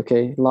fantasy,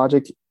 okay?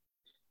 Logic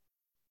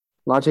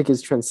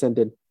is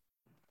transcended.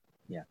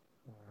 Yeah,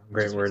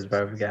 great words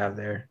by Gav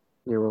there.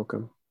 You're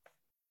welcome.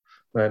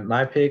 But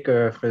my pick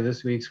for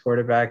this week's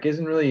quarterback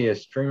isn't really a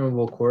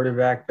streamable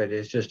quarterback, but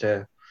it's just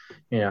I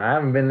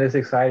haven't been this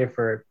excited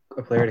for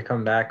a player to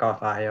come back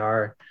off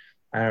IR.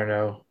 I don't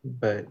know,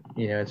 but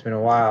it's been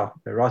a while.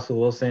 But Russell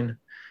Wilson,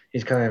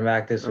 he's coming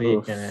back this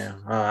week, and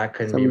I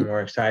couldn't be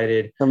more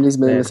excited. Somebody's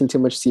been listening too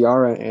much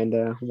Ciara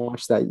and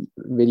watched that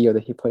video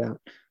that he put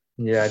out.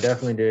 Yeah, I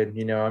definitely did.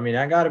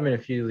 I got him in a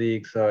few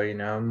leagues, so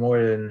I'm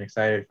more than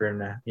excited for him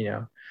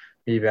to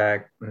be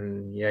back.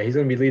 And he's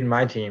going to be leading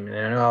my team. And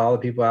I know all the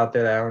people out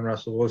there that own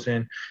Russell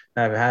Wilson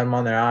have had him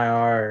on their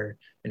IR or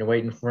been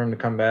waiting for him to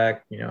come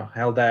back,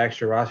 held that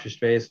extra roster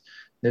space.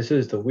 This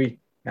is the week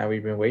that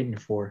we've been waiting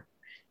for.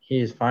 He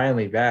is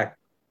finally back.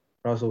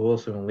 Russell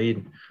Wilson will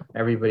lead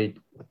everybody,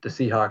 the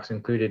Seahawks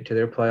included, to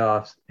their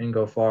playoffs and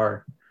go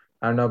far.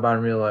 I don't know about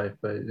in real life,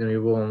 but we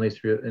will at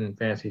least in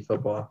fantasy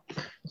football.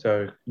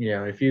 So,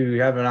 if you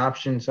have an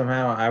option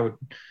somehow, I would,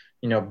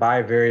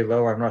 buy very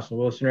low on Russell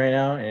Wilson right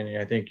now. And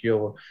I think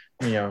you'll,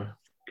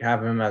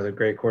 have him as a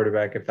great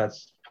quarterback if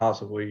that's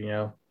possible,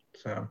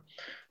 So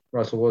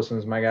Russell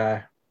Wilson's my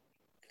guy.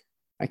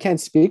 I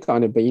can't speak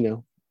on it, but,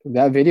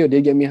 that video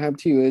did get me hyped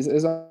too.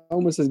 It's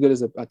almost as good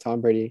as a Tom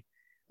Brady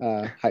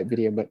hype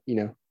video, but,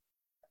 I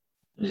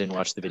didn't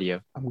watch the video.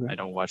 I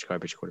don't watch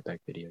garbage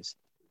quarterback videos.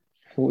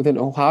 Well, then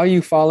how are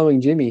you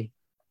following Jimmy?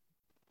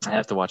 I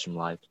have to watch him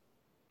live.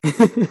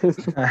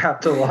 I have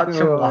to watch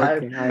him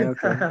live.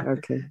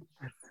 Okay.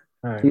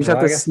 Right, you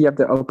have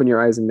to open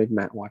your eyes and make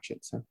Matt watch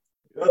it. So.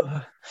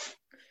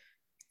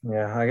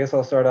 Yeah, I guess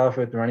I'll start off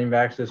with running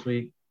backs this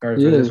week or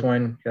for this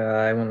one.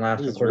 I went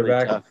last for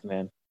quarterback. Really tough,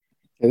 man.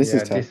 Yeah, this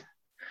is tough.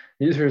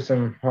 These are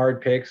some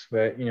hard picks,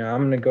 but I'm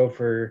gonna go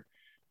for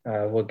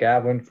what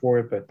Gav went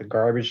for, but the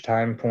garbage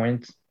time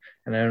points,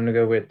 and I'm gonna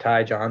go with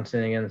Ty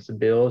Johnson against the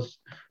Bills.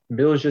 The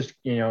Bills just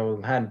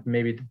had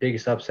maybe the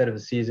biggest upset of the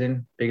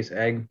season, biggest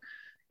egg,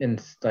 in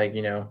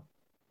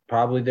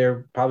probably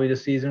the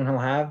season he'll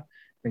have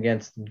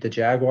against the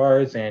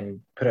Jaguars and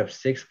put up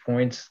 6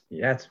 points.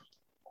 Yeah, that's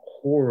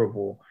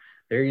horrible.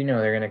 They're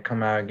going to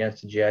come out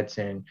against the Jets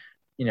and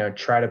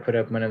try to put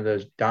up one of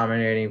those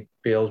dominating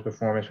Bills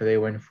performance where they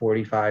win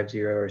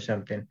 45-0 or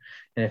something.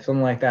 And if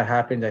something like that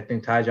happens, I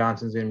think Ty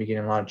Johnson's going to be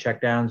getting a lot of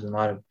checkdowns and a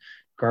lot of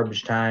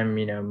garbage time,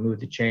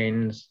 move the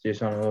chains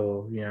just on a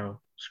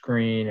little,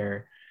 screen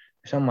or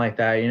something like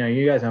that.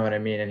 You guys know what I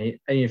mean. And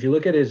if you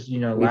look at his,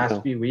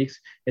 last few weeks,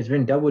 it's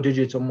been double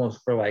digits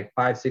almost for like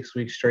 5-6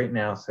 weeks straight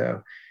now.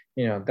 So,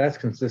 that's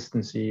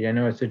consistency. I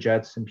know it's the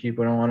Jets and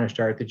people don't want to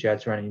start the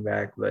Jets running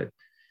back, but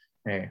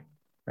hey,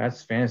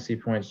 that's fantasy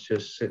points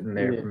just sitting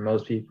there for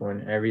most people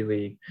in every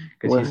league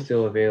because he's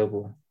still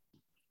available.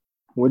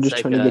 We're just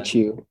trying to get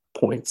you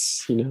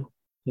points, Yeah.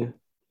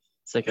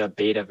 It's like a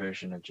beta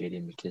version of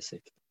J.D.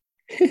 McKissick.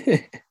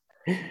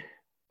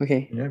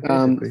 Okay. Yeah,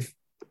 basically.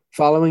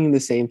 Following the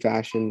same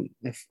fashion,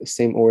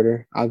 same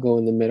order, I'll go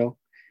in the middle.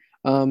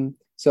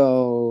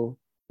 So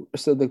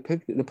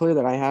the player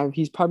that I have,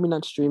 he's probably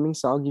not streaming,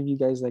 so I'll give you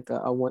guys like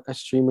a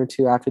stream or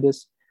two after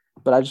this.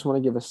 But I just want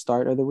to give a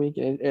start of the week,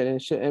 and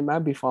it might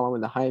be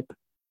following the hype.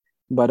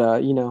 But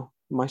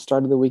my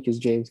start of the week is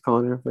James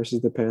Conner versus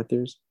the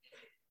Panthers,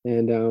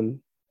 and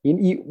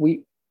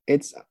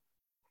it's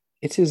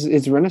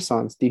his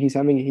renaissance, dude. He's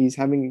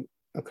having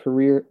a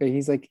career.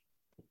 He's like,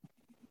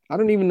 I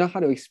don't even know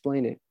how to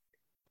explain it.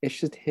 It's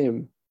just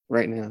him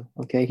right now.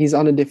 Okay, he's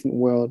on a different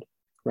world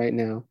right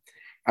now.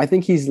 I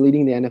think he's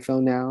leading the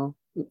NFL now,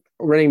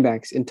 running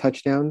backs in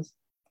touchdowns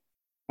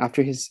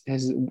after his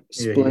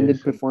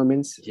splendid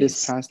performance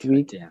this past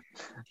week. Damn.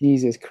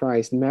 Jesus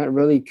Christ. Matt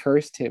really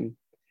cursed him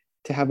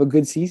to have a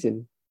good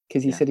season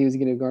because he said he was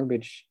going to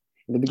garbage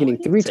in the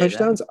beginning. 3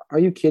 touchdowns? That. Are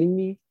you kidding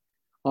me?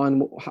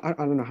 On, I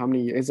don't know how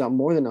many. It's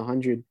more than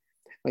 100,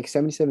 like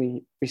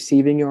 77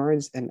 receiving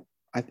yards. And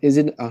is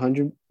it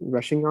 100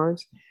 rushing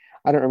yards?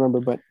 I don't remember,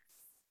 but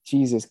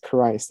Jesus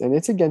Christ. And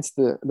it's against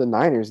the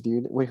Niners,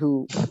 dude,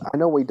 who I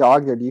know we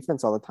dog their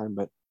defense all the time,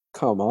 but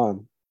come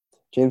on.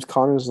 James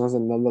Conner is on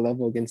another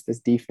level against this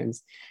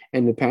defense,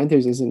 and the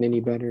Panthers isn't any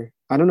better.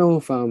 I don't know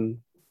if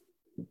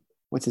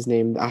what's his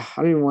name? I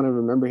don't even want to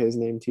remember his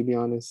name, to be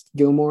honest.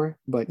 Gilmore,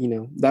 but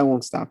that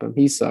won't stop him.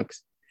 He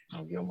sucks.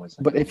 Oh, Gilmore's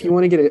not But gonna if do you it.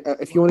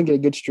 want to get a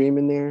good stream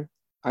in there,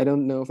 I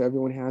don't know if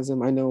everyone has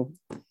him. I know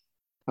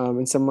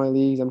in some of my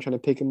leagues, I'm trying to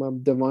pick him up.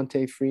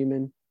 Devontae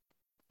Freeman.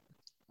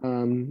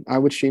 I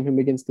would stream him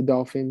against the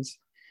Dolphins.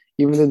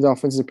 Even though the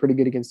Dolphins are pretty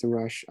good against the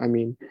rush. I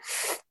mean,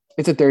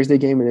 it's a Thursday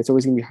game and it's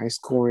always gonna be high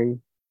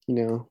scoring.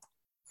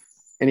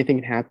 Anything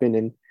can happen.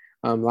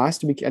 And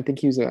last week, I think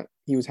he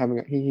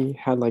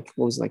had like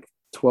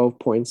 12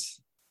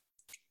 points.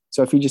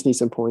 So if you just need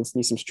some points,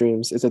 need some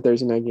streams, it's a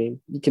Thursday night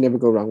game. You can never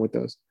go wrong with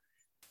those.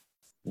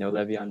 No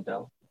Le'Veon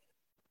Bell.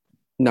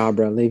 Nah,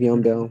 bro,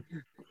 Le'Veon Bell.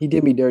 He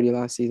did me dirty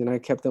last season. I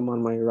kept him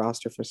on my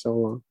roster for so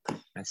long.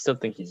 I still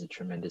think he's a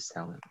tremendous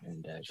talent.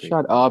 And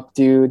Shut up,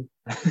 dude.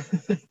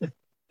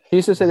 He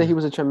used to say that he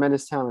was a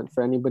tremendous talent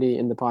for anybody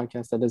in the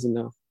podcast that doesn't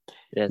know.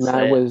 Yes,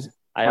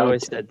 I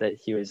always said that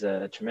he was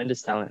a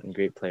tremendous talent and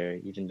great player,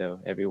 even though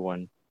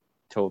everyone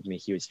told me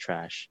he was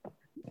trash.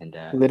 And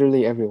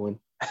literally everyone.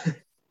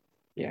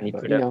 Yeah, and he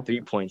put up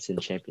 3 points in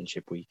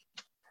championship week.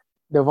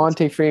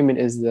 Devontae Freeman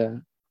is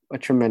a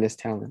tremendous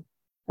talent.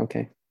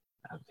 Okay.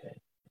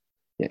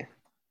 Yeah.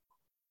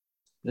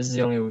 This is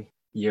the only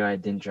year I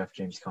didn't draft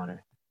James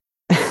Conner.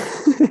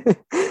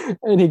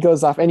 And he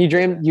goes off. And you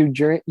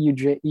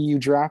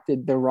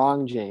drafted the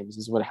wrong James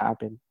is what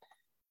happened.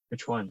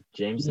 Which one?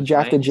 James You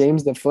drafted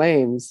James the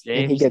Flames,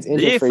 and he gets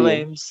injured for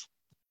Flames.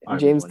 you.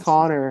 James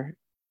Conner.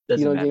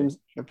 Doesn't matter.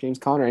 James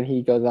Conner, and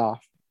he goes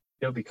off.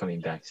 He'll be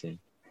coming back soon.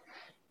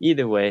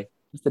 Either way.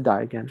 Just to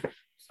die again.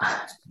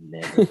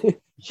 Never.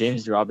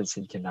 James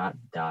Robinson cannot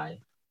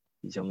die.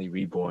 He's only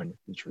reborn,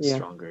 which was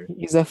stronger.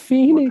 He's a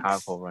phoenix. More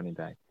powerful running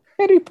back.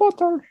 Harry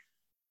Potter.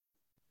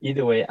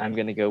 Either way, I'm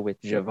going to go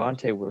with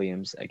Javonte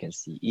Williams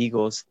against the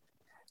Eagles.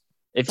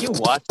 If you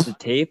watch the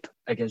tape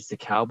against the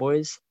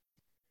Cowboys,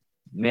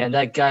 man,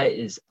 that guy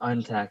is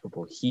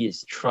untackable. He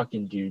is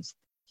trucking dudes.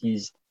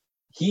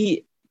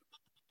 He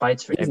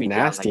fights for every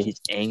down like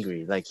he's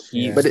angry. Like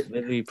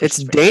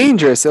it's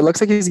dangerous. It looks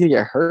like he's going to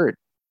get hurt.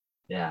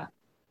 Yeah.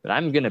 But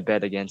I'm going to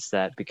bet against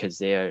that because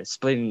they are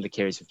splitting the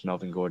carries with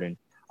Melvin Gordon.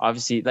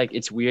 Obviously,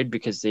 it's weird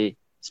because they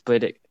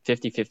split it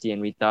 50-50,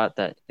 and we thought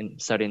that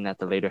starting at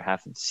the later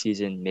half of the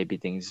season, maybe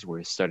things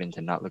were starting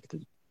to not look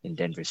in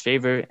Denver's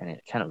favor, and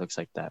it kind of looks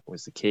like that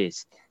was the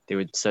case. They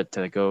would start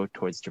to go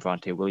towards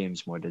Javonte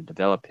Williams more to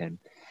develop him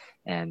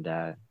and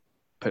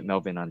put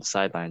Melvin on the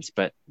sidelines,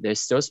 but they're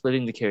still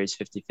splitting the carries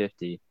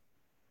 50-50.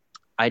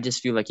 I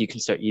just feel like you can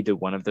start either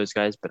one of those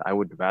guys, but I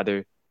would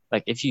rather,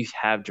 if you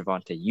have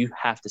Javonte, you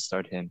have to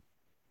start him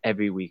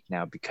every week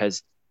now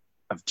because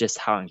of just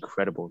how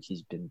incredible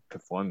he's been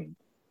performing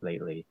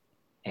lately.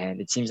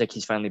 And it seems like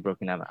he's finally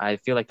broken out. I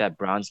feel like that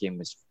Browns game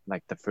was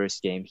the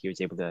first game he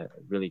was able to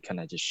really kind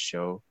of just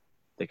show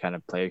the kind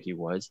of player he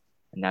was.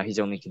 And now he's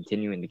only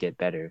continuing to get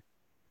better.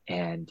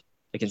 And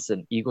against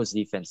an Eagles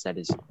defense that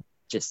is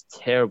just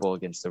terrible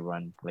against the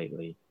run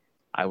lately,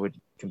 I would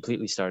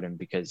completely start him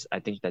because I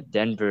think that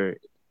Denver,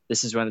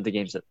 this is one of the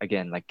games that,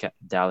 again, like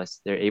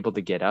Dallas, they're able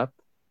to get up.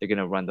 They're going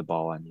to run the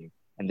ball on you.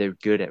 And they're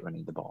good at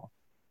running the ball.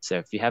 So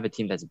if you have a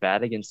team that's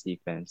bad against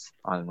defense,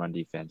 on run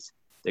defense,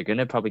 they're going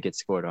to probably get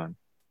scored on.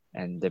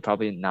 And they're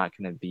probably not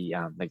going to be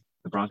the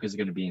Broncos are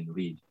going to be in the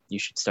lead. You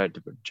should start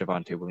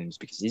Javonte Williams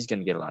because he's going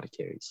to get a lot of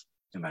carries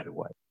no matter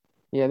what.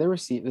 Yeah,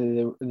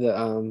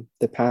 the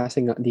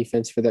passing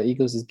defense for the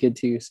Eagles is good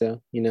too.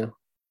 So yeah,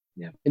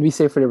 it'd be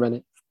safer to run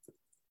it.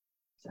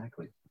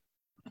 Exactly.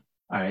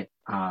 All right.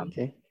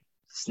 Okay.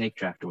 Snake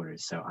draft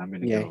orders. So I'm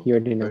going to go you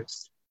already know.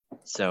 first.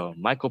 So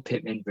Michael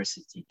Pittman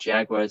versus the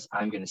Jaguars.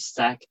 I'm going to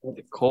stack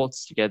the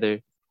Colts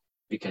together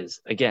because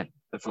again,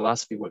 the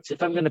philosophy works.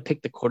 If I'm going to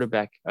pick the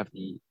quarterback of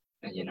the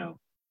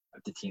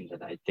of the team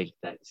that I think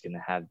that is going to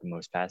have the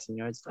most passing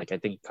yards, I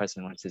think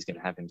Carson Wentz is going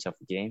to have himself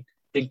a game.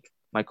 I think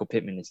Michael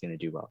Pittman is going to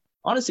do well.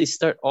 Honestly,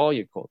 start all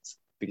your Colts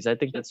because I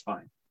think that's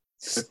fine.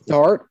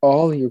 Start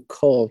all your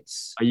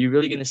Colts. Are you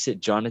really going to sit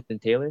Jonathan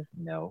Taylor?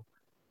 No.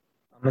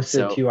 I'm going to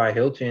sit T.Y.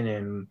 Hilton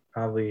and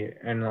probably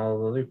and all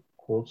the other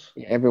Colts.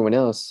 Yeah, everyone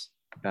else.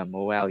 About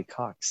Mo Alley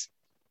Cox.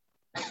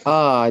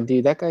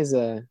 Dude, that guy's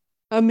a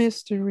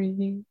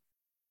mystery.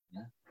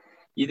 Yeah.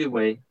 Either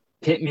way,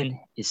 Pittman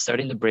is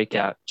starting to break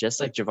out just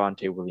like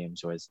Javonte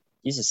Williams was.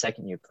 He's a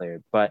second-year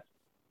player, but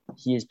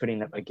he is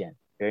putting up, again,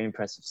 very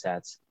impressive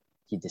stats.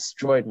 He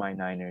destroyed my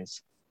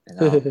Niners, and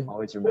I'll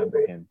always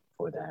remember him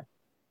for that.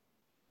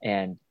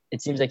 And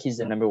it seems like he's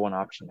the number one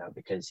option now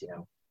because,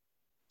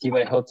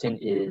 T.Y. Hilton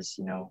is,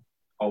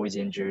 always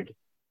injured,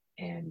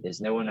 and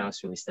there's no one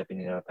else really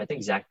stepping it up. I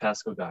think Zach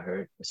Pascal got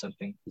hurt or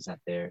something. He's not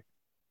there.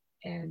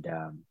 And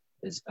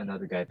there's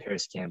another guy,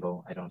 Paris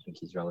Campbell. I don't think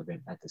he's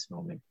relevant at this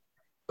moment.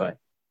 But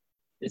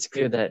it's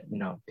clear that,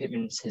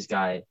 Pittman's his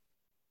guy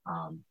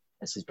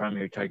as his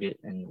primary target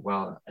and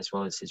as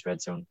well as his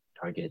red zone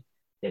target.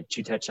 He had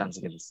 2 touchdowns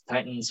against the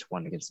Titans,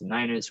 1 against the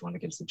Niners, 1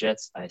 against the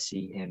Jets. I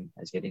see him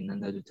as getting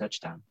another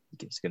touchdown.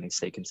 He's going to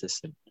stay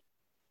consistent.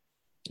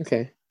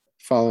 Okay.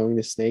 Following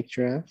the snake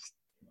draft.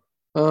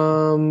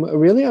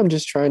 Really, I'm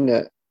just trying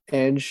to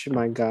edge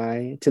my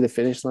guy to the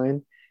finish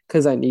line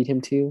because I need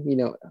him to. You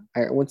know,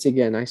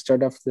 I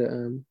start off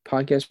the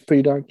podcast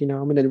pretty dark. You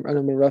know, I'm in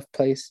a rough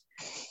place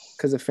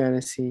because of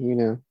fantasy. You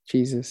know,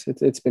 Jesus,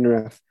 it's been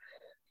rough.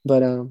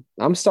 But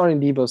I'm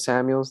starting Debo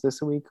Samuels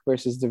this week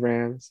versus the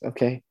Rams.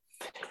 Okay,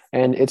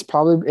 and it's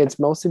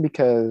mostly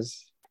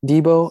because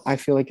Debo I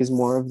feel like is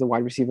more of the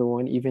wide receiver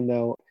one, even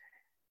though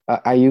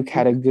Ayuk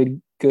had a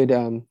good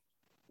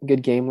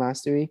game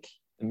last week.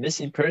 The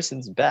missing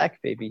person's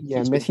back, baby.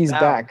 Yeah, he's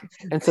back,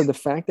 and so the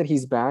fact that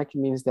he's back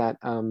means that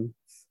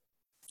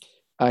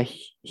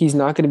he's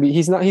not going to be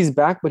he's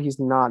back, but he's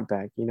not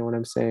back. You know what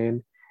I'm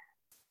saying?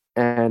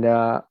 And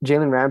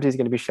Jalen Ramsey is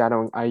going to be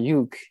shadowing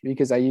Ayuk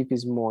because Ayuk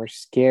is more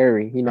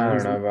scary. You know, I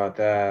don't know about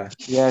that.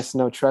 Yes,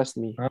 no, trust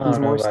me. I don't He's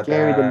know more about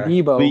scary than that.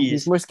 Debo.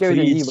 He's more scary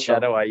than Please Debo.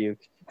 shadow Ayuk.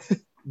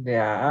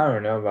 Yeah, I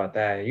don't know about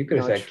that. You could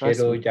have No, said trust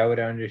Kittle. me. I would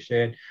have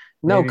understood.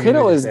 No, Maybe you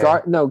Kittle would've is said-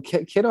 guard. No,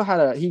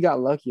 Kittle he got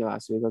lucky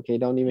last week. Okay,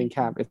 don't even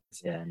cap it.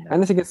 Yeah, no.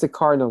 And it's against the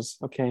Cardinals.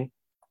 Okay,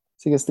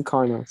 it's against the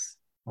Cardinals.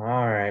 All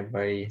right,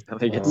 buddy. I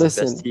think it's Well, the best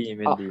Listen,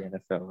 team in the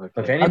NFL. If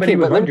Okay. anybody Okay,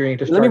 was but let me- wondering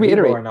to let me start Debo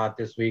reiterate. or not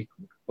this week,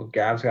 well,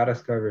 Gav's got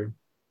us covered.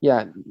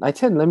 Yeah,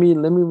 let me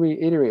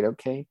reiterate.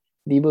 Okay,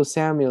 Debo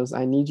Samuels,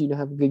 I need you to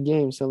have a good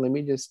game. So let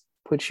me just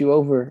put you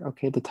over.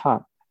 Okay, at the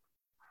top.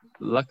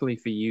 Luckily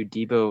for you,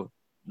 Debo,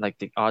 like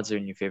the odds are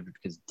in your favor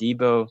because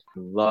Debo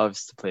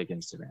loves to play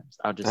against the Rams.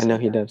 I'll just I know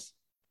say he that. does.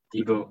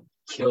 Debo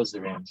kills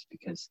the Rams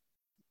because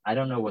I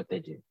don't know what they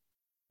do,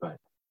 but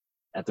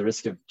at the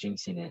risk of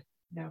jinxing it,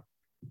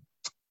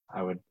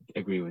 I would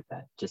agree with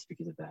that just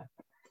because of that.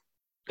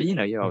 But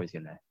you're always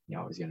gonna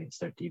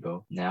start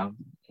Debo now,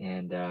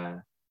 and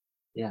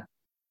yeah.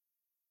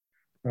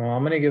 Well,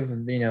 I'm gonna give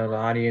the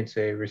audience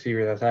a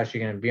receiver that's actually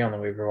gonna be on the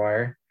waiver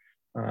wire.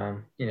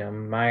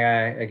 My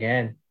guy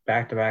again,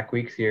 back-to-back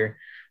weeks here,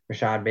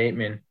 Rashad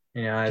Bateman.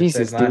 I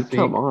Jesus, said last dude,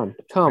 come week. on.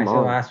 I said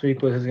last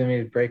week was gonna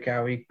be the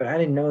breakout week, but I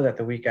didn't know that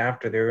the week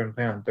after they were gonna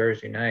play on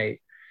Thursday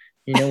night.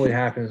 You know what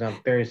happens on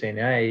Thursday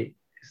night?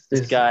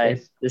 This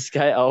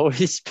guy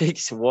always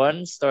picks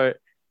one start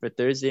for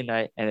Thursday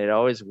night, and it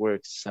always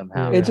works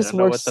somehow. It I just don't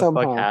know works what the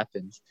fuck somehow.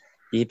 happens.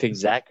 He picked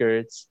Zach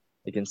Ertz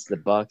against the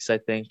Bucks, I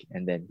think,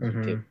 and then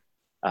he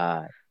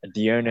picked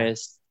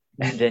Dearness,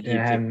 and then he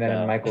picked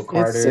Michael It's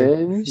Carter.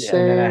 insane.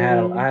 And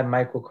then I had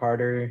Michael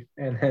Carter,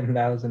 and then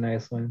that was a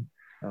nice one.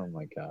 Oh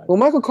my god. Well,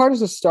 Michael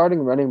Carter's a starting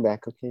running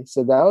back. Okay,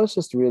 so that was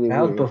just really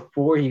That was weird.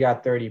 before he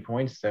got 30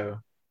 points, though.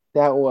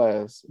 That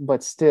was,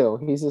 but still,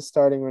 he's a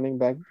starting running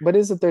back. But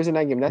it's a Thursday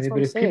night game. That's what But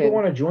I'm if saying. people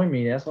want to join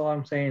me, that's all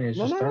I'm saying is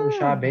just start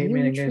Rashad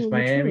Bateman against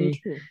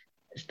Miami.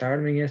 Start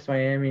him against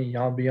Miami.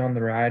 Y'all be on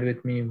the ride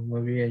with me.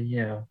 We'll be,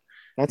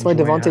 That's why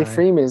enjoy Devontae high.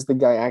 Freeman is the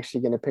guy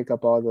actually going to pick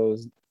up all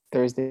those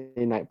Thursday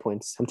night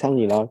points. I'm telling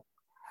you, dog.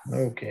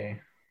 Okay.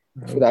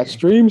 For that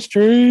stream.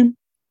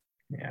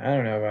 Yeah, I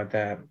don't know about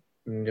that.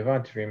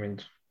 Devontae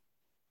Freeman's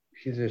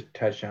he's a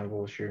touchdown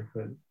bullshit,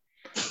 but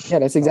Yeah,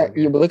 that's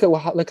exactly. But look at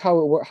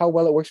how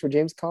well it works for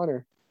James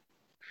Conner.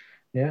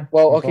 yeah.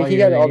 Well, that's okay, all he you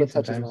got really all the need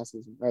touches sometimes.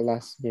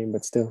 last game,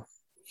 but still.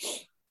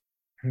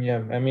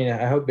 Yeah, I mean,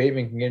 I hope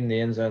Bateman can get in the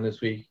end zone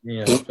this week.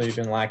 That's what he's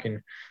been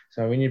lacking.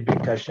 So we need a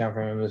big touchdown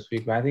from him this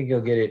week. But I think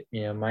he'll get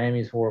it.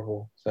 Miami's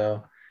horrible,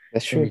 so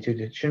That's true.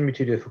 shouldn't be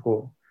too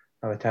difficult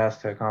of a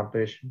task to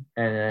accomplish.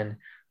 And then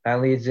that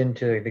leads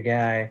into the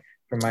guy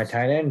from my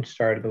tight end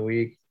start of the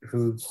week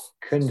who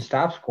couldn't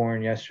stop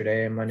scoring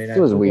yesterday in Monday Night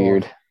It was Football.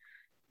 weird.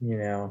 Big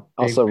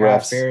Also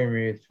Pat refs.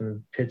 Freiermuth from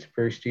the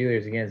Pittsburgh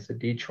Steelers against the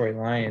Detroit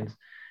Lions.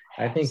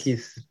 I think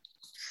he's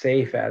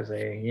safe as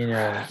at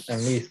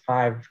least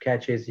 5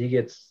 catches. He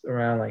gets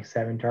around like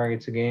 7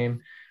 targets a game,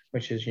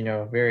 which is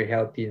very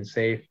healthy and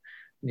safe.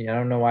 I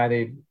don't know why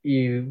they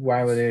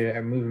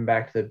are moving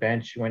back to the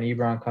bench when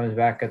Ebron comes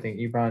back. I think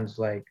Ebron's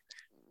like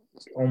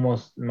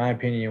almost, in my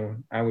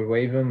opinion, I would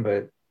waive him,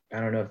 but I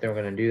don't know if they're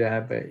going to do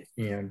that. But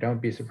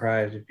don't be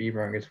surprised if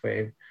Ebron gets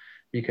waived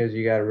because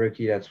you got a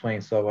rookie that's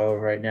playing so well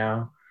right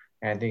now.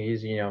 And I think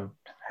he's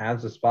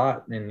has a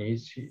spot, and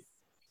him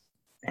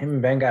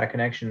and Ben got a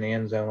connection in the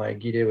end zone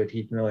like you did with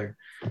Heath Miller.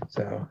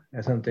 So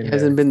that's something It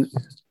hasn't been.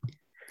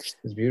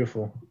 It's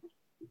beautiful.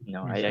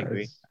 No, I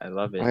agree. I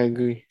love it. I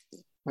agree.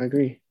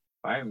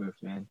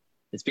 Freiermuth, man.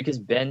 It's because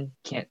Ben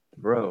can't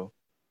throw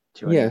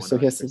to Yeah, anyone so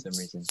else he for has some to-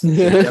 reason. So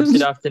he dumps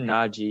it off to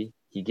Najee.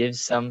 He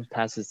gives some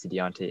passes to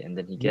Deontay, and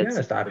then he You gets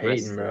gotta stop the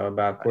rest hating, of bro, it.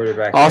 about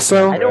quarterback.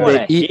 Also, I don't they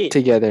wanna eat hate,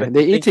 together. but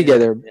They eat thinking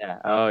together. yeah.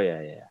 Oh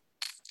yeah.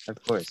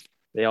 Of course,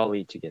 they all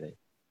eat together.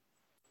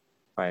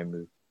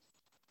 Freiermuth.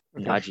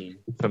 Okay. Najee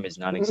from his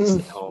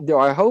non-existent home. Yo,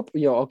 I hope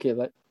okay.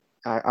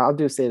 I'll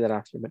do say that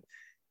after, but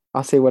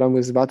I'll say what I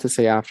was about to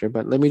say after.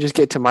 But let me just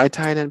get to my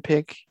tight end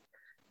pick.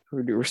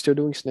 We're still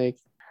doing snake.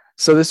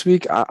 So this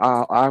week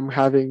I'm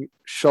having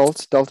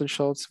Dalton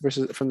Schultz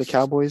from the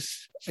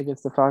Cowboys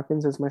against the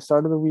Falcons as my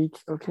start of the week.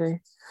 Okay.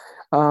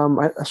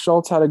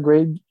 Schultz had a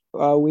great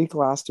week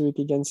last week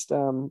against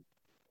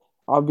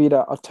albeit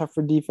a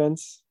tougher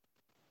defense.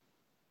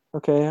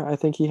 Okay, I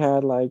think he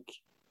had like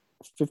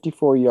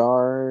 54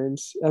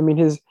 yards. I mean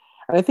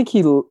I think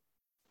he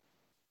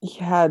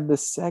had the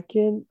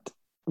second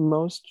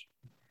most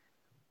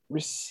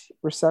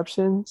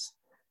receptions.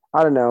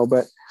 I don't know,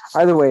 but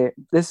either way,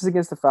 this is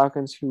against the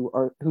Falcons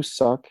who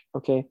suck.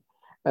 Okay,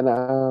 and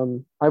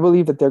I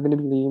believe that they're going to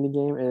be leading the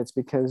game, and it's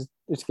because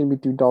it's going to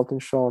be through Dalton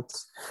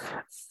Schultz.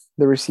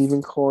 The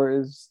receiving core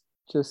is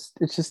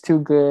just too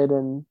good,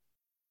 and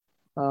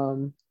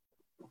um,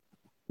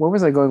 where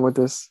was I going with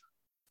this?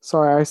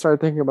 Sorry, I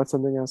started thinking about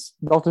something else.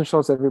 Dalton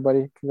Schultz,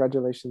 everybody,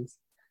 congratulations.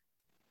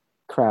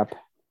 Crap.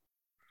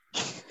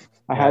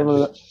 I had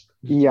one of the,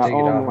 yeah. take it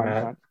Oh off, my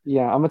Matt. god.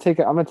 Yeah, I'm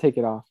gonna take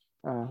it off.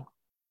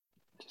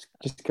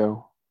 Just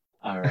go.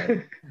 All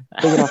right.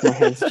 Take it off my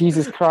hands.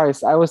 Jesus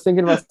Christ. I was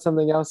thinking about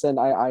something else and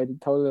I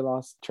totally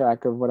lost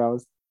track of what I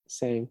was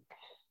saying.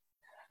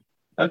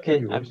 Okay,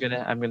 Yours.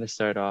 I'm gonna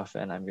start off,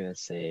 and I'm gonna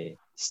say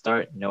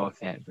start Noah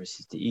Fant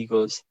versus the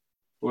Eagles.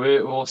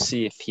 We'll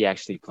see if he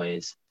actually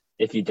plays.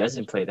 If he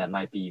doesn't play, that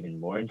might be even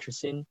more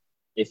interesting.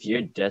 If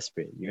you're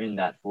desperate, you're in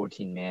that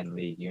 14-man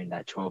league, you're in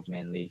that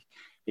 12-man league.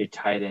 Your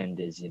tight end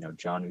is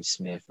Jonnu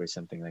Smith or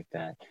something like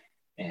that,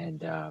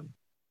 and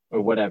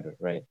or whatever,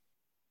 right?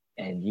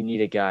 And you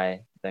need a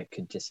guy that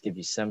could just give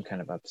you some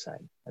kind of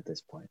upside at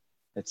this point.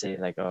 Let's say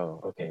like,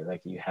 oh, okay,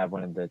 like you have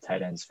one of the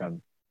tight ends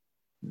from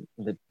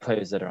the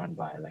players that are on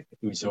bye, like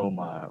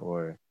Uzoma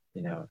or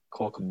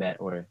Cole Kmet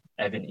or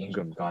Evan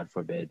Ingram, God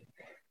forbid.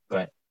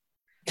 But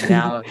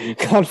now you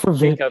can God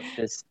forbid. pick up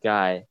this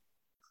guy.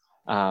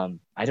 I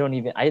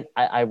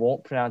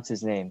won't pronounce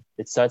his name.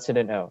 It starts with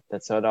an O.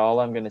 That's all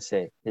I'm gonna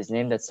say. His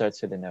name that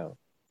starts with an O.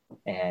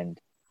 And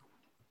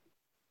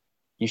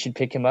you should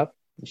pick him up.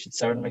 You should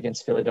start him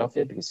against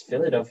Philadelphia because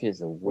Philadelphia is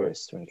the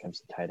worst when it comes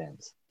to tight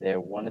ends.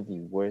 They're one of the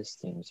worst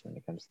teams when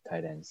it comes to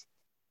tight ends.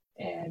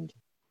 And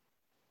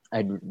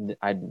I'd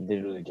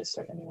literally just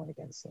start anyone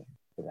against them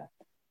for that.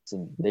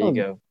 So there you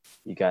go.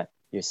 You got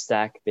your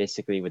stack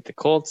basically with the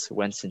Colts,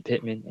 Wentz and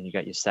Pittman, and you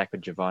got your stack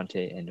with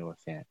Javonte and Noah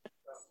Fant.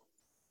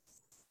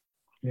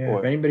 Yeah,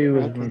 if anybody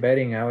was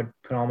betting, I would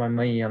put all my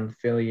money on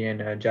Philly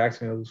and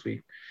Jacksonville this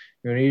week.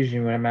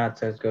 Usually when Matt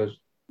says goes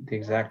the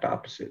exact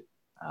opposite.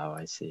 Oh,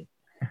 I see.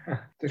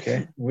 It's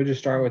okay. We'll just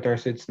start with our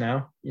sits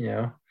now.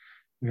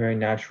 Very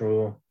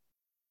natural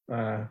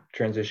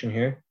transition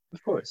here.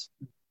 Of course.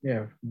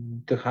 Yeah,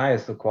 the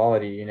highest of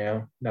quality,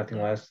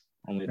 nothing less,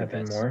 only the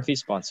nothing best. more.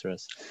 Please sponsor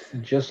us.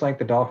 Just like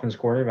the Dolphins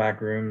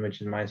quarterback room,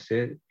 which is my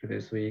sit for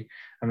this week.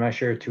 I'm not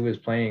sure if Tua is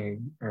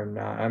playing or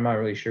not. I'm not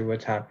really sure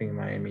what's happening in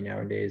Miami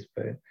nowadays,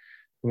 but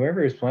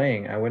whoever is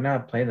playing, I would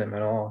not play them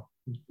at all.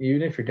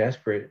 Even if you're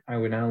desperate, I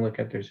would not look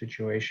at their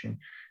situation.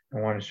 I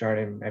want to start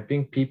him. I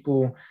think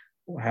people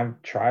have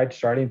tried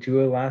starting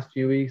Tua the last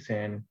few weeks,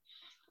 and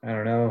I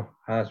don't know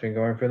how that's been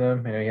going for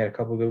them. I know he had a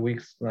couple of good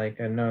weeks. Like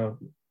I don't know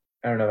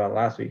about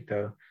last week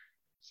though.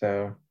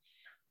 So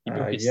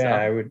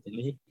I would. Didn't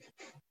he?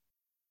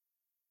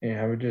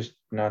 Yeah, I would just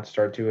not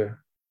start Tua.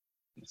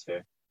 That's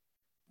fair.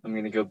 I'm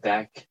gonna go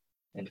back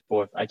and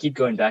forth. I keep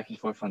going back and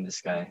forth on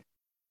this guy,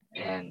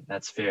 and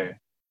that's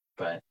fair.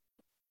 But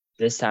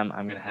this time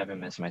I'm gonna have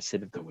him as my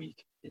sit of the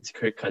week. It's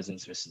Kirk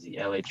Cousins versus the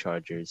LA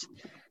Chargers.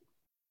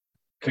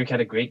 Kirk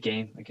had a great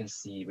game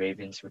against the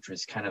Ravens, which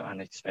was kind of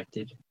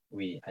unexpected.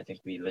 I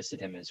think we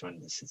listed him as one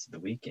of the sits of the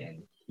week,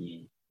 and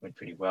he went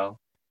pretty well.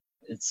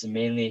 It's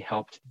mainly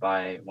helped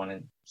by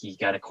he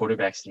got a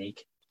quarterback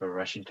sneak for a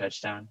rushing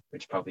touchdown,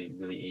 which probably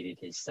really aided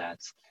his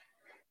stats.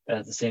 But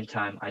at the same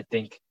time, I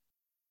think,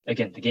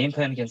 again, the game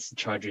plan against the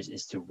Chargers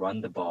is to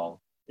run the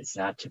ball. It's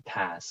not to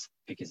pass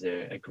because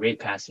they're a great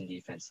passing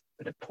defense,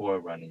 but a poor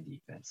running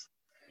defense.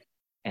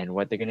 And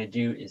what they're going to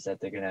do is that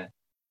they're going to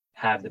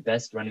have the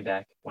best running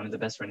back, one of the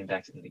best running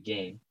backs in the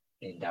game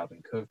in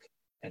Dalvin Cook,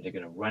 and they're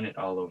going to run it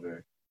all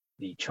over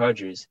the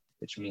Chargers,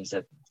 which means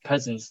that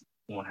Cousins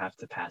won't have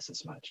to pass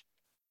as much.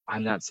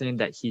 I'm not saying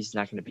that he's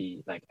not going to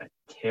be like a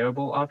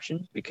terrible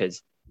option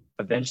because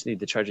eventually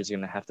the Chargers are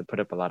going to have to put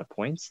up a lot of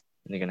points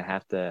and they're going to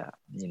have to,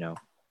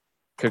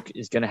 Cook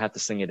is going to have to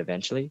sling it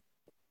eventually,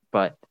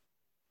 but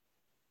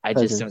I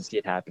just don't see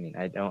it happening.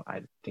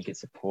 I think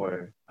it's a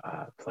poor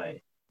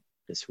play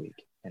this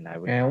week. And I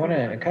kind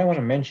of want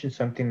to mention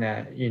something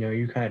that,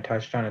 you kind of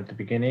touched on at the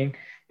beginning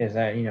is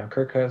that,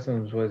 Kirk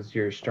Cousins was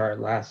your start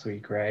last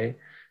week, right?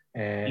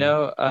 And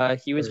no,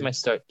 he was my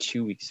start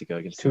 2 weeks ago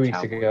against 2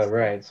 weeks ago,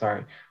 right?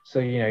 Sorry. So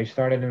you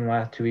started in the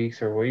last 2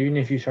 weeks, or even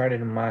if you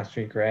started him last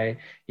week, right?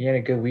 He had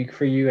a good week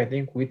for you. I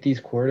think with these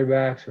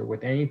quarterbacks or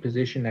with any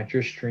position that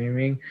you're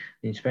streaming,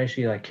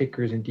 especially like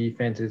kickers and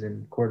defenses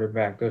and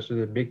quarterback, those are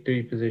the big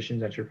three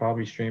positions that you're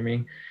probably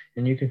streaming,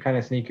 and you can kind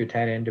of sneak your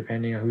tight end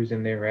depending on who's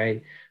in there,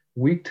 right?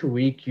 Week to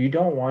week, you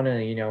don't want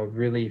to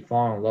really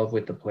fall in love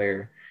with the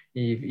player.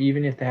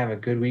 Even if they have a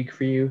good week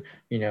for you,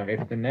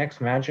 if the next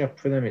matchup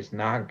for them is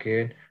not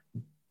good,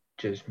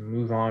 just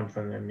move on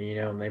from them.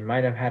 They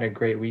might have had a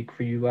great week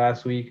for you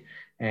last week,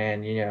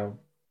 and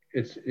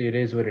it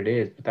is what it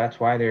is. But that's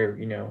why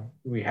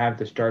we have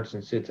the starts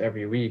and sits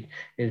every week,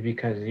 is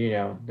because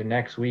the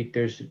next week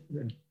there's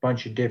a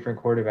bunch of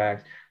different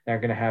quarterbacks that are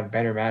going to have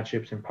better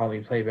matchups and probably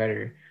play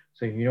better.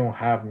 So you don't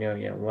have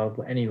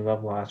any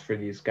love loss for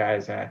these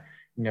guys that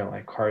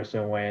like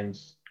Carson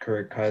Wentz,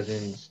 Kirk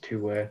Cousins,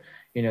 Tua.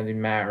 the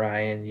Matt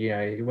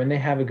Ryan, when they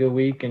have a good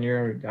week and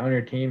you're on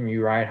your team,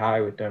 you ride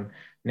high with them.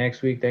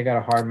 Next week they got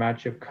a hard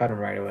matchup, cut them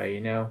right away.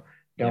 Yep.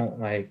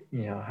 Don't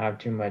have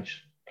too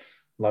much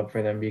love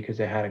for them because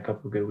they had a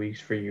couple good weeks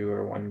for you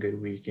or one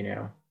good week.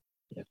 Yep.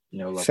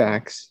 No love.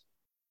 Facts.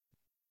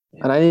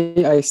 Yeah.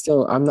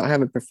 And I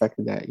haven't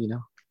perfected that.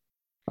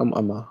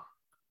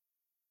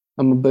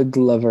 I'm a big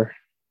lover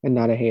and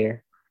not a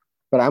hater,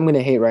 but I'm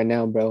gonna hate right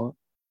now, bro.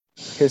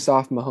 Piss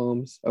off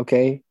Mahomes.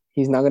 Okay,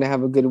 he's not gonna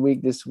have a good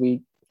week this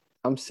week.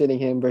 I'm sitting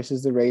him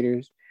versus the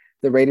Raiders.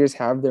 The Raiders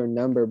have their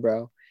number,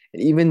 bro.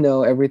 And even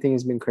though everything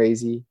has been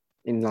crazy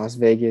in Las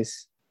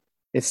Vegas,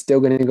 it's still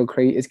gonna go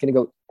crazy. It's gonna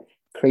go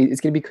crazy.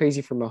 It's gonna be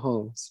crazy for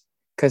Mahomes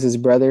because his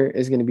brother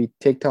is gonna be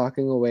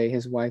TikToking away.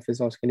 His wife is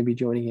also gonna be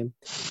joining him,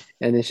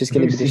 and it's just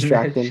gonna be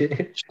distracting.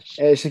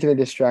 It's just gonna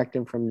distract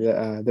him from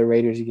the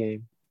Raiders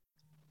game.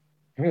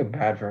 I feel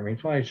bad for him. He's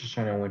probably just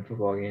trying to win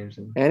football games,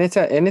 and it's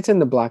in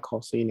the black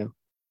hole, so it's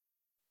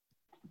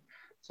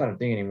not a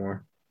thing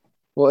anymore.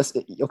 Well, it's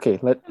okay.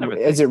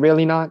 Is it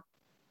really not?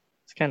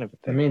 It's kind of a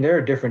I thing. mean, they're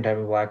a different type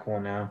of black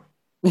hole now.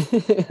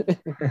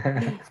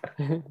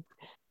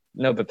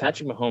 No, but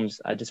Patrick Mahomes,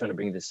 I just want to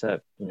bring this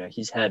up.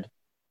 He's had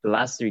the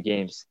last 3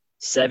 games,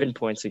 7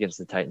 points against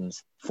the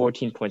Titans,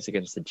 14 points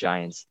against the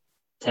Giants,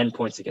 10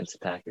 points against the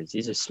Packers.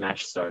 These are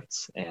smash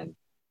starts, and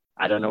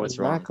I don't know what's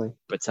wrong,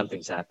 but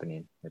something's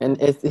happening. And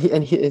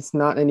it's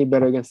not any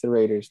better against the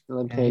Raiders.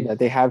 Let me tell you that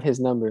they have his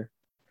number.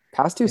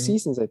 Past 2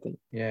 seasons, I think.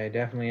 Yeah,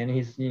 definitely. And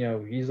he's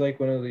like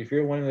if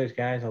you're one of those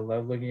guys, I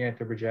love looking at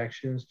the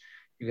projections.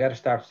 You got to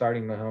stop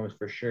starting Mahomes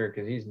for sure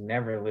because he's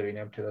never living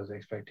up to those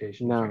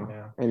expectations right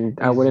now. And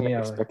I wouldn't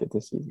expect it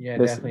this season. Yeah,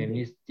 definitely. And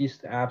these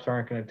apps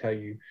aren't going to tell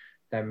you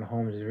that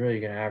Mahomes is really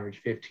going to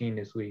average 15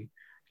 this week.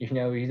 He's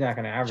not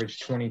going to average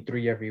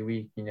 23 every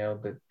week.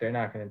 But they're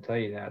not going to tell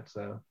you that.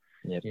 So,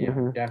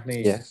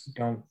 definitely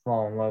don't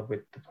fall in love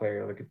with the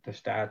player. Look at the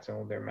stats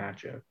and their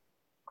matchup.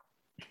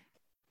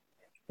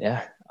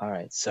 Yeah. All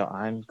right. So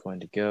I'm going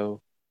to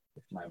go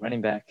with my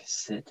running back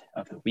sit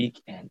of the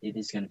week, and it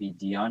is going to be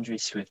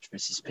DeAndre Swift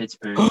versus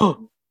Pittsburgh.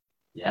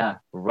 Yeah,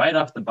 right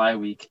off the bye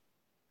week,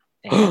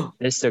 and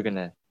they're still going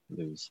to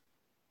lose,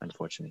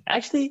 unfortunately.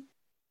 Actually,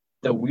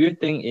 the weird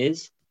thing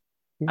is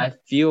I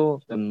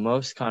feel the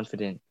most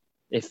confident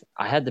if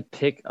I had to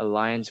pick a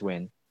Lions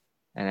win,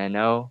 and I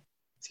know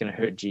it's going to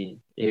hurt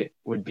G, it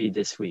would be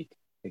this week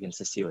against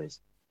the Steelers.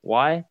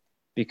 Why?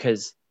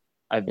 Because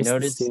I've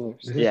noticed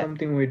this is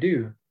something we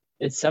do.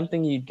 It's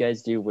something you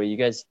guys do where you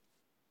guys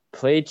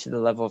play to the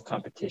level of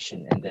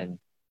competition and then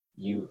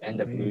you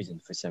end up losing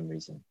for some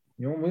reason.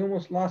 We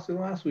almost lost it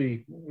last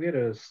week. We had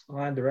to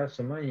slide the rest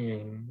of money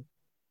and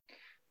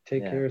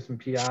take care of some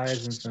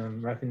PIs and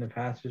some roughing the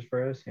passes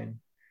for us, and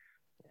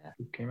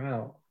it came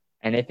out.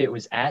 And if it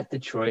was at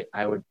Detroit,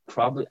 I would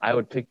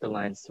pick the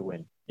Lions to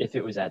win if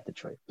it was at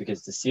Detroit,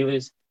 because the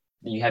Steelers,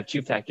 you have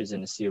 2 factors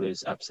in the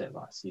Steelers upset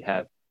loss. You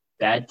have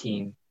bad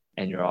team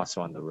and you're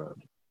also on the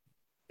road.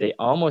 They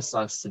almost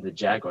lost to the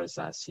Jaguars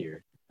last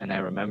year, and I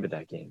remember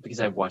that game because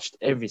I watched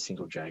every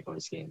single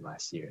Jaguars game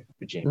last year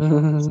for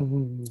James.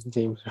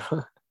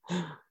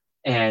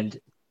 And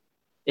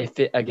if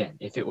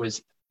it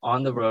was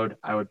on the road,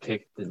 I would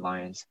pick the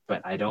Lions,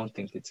 but I don't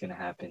think it's going to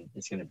happen.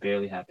 It's going to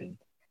barely happen.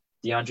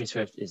 DeAndre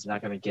Swift is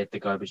not going to get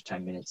the garbage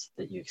time minutes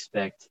that you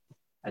expect.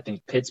 I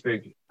think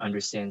Pittsburgh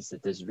understands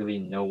that there's really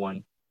no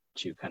one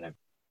to kind of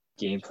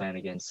game plan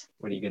against.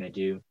 What are you going to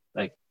do?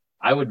 Like,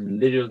 I would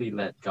literally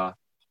let Goff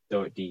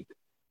throw it deep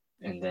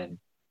and then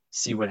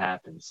see what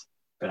happens.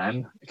 But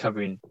I'm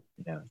covering,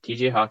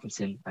 TJ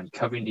Hawkinson. I'm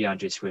covering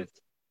DeAndre Swift.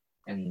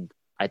 And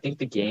I think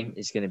the game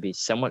is going to be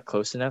somewhat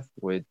close enough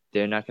where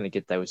they're not going to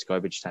get those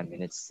garbage time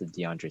minutes to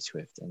DeAndre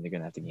Swift, and they're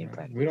going to have to game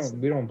plan. We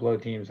don't blow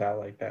teams out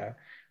like that.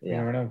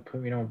 Yeah.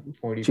 We don't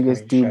 40 you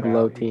guys do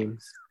blow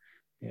teams.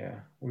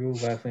 Yeah, we will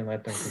definitely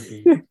let them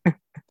compete.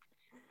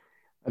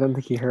 I don't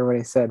think he heard what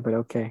I said, but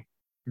okay.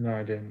 No,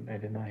 I didn't. I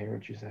did not hear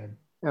what you said.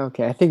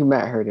 Okay, I think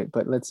Matt heard it,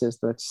 but let's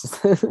just. All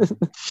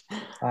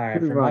right,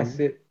 for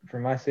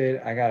my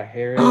sit, I got a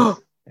Harris,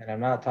 and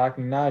I'm not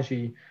talking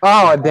Najee.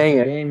 Oh, dang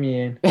it,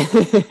 Damien.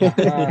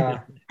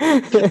 Yeah,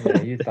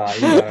 you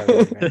thought I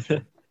was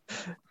mentioned.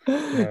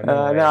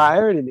 No, I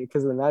already did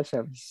because of the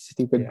matchup.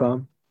 Stupid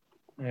bum.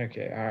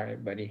 Okay, all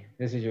right, buddy.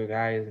 This is your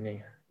guy, isn't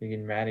he? You're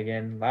getting mad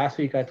again. Last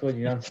week I told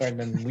you not to start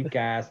them weak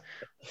ass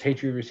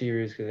Patriot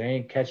receivers because they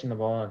ain't catching the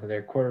ball because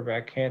their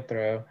quarterback can't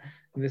throw.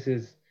 This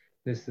is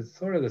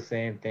sort of the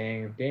same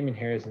thing. Damien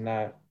Harris is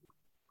not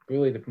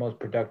really the most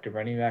productive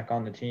running back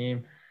on the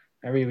team.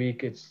 Every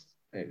week it's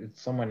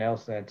someone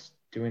else that's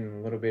doing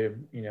a little bit of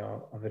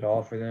of it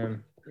all for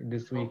them.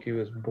 This week it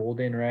was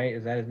Bolden, right?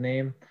 Is that his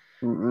name?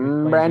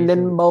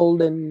 Brandon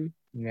Bolden.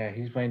 Yeah,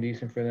 he's playing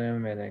decent for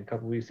them. And then a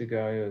couple weeks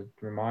ago, it was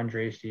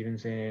Ramondre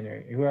Stevenson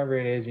or whoever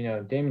it is.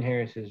 Damien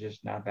Harris is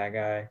just not that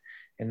guy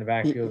in the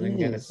backfield. And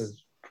again, it's a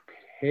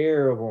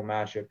terrible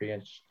matchup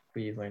against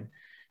Cleveland.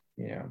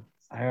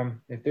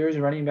 If there was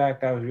a running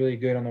back that was really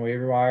good on the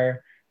waiver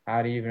wire,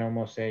 I'd even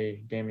almost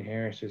say Damien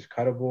Harris is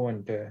cuttable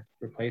and to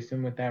replace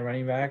him with that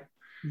running back.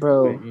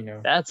 Bro, But, you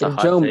know, That's a if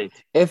hot Joe take.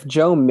 if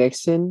Joe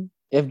Mixon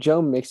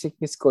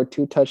can score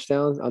 2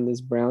 touchdowns on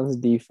this Browns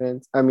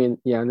defense, on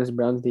this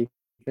Browns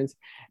defense,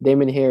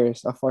 Damon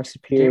Harris, a far Damon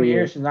superior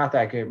Harris is not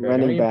that good, bro. Don't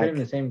running even put him in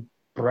back. the same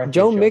breath as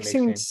Joe Joe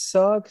Mixon Mixon.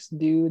 sucks,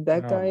 dude.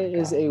 That Oh guy my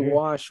is God, a you're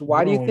wash.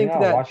 Why do you bro, think you're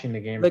not that? watching the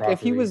game Like,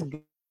 if he properly. was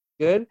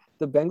good,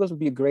 the Bengals would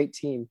be a great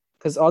team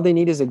because all they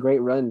need is a great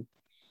run,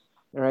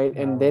 right?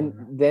 And No,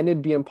 then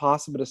it'd be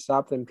impossible to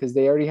stop them because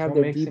they already have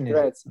Joe their deep Mixon is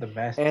threats, the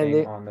best and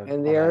thing on they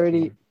that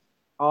already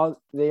team.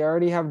 they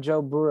already have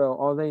Joe Burrow.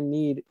 All they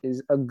need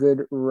is a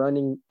good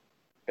running.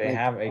 They Like,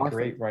 have a offense.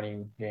 great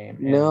running game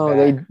and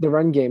No, back. the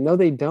run game. No,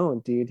 they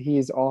don't, dude. He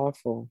is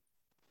awful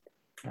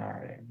All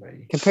right,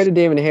 buddy. compared to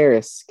David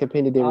Harris.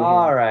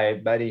 All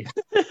right, buddy.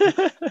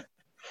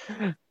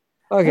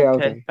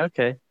 Okay.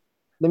 Okay.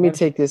 Let me Let's-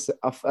 take this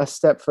a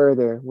step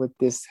further with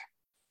this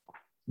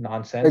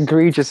Nonsense.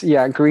 egregious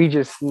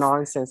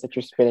nonsense that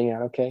you're spitting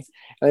out. Okay, and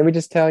let me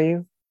just tell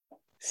you,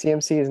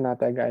 CMC is not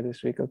that guy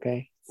this week.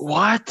 Okay.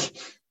 What?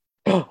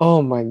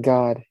 Oh my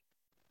God.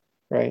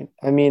 Right.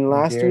 I mean, You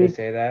last dare to week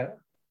say that?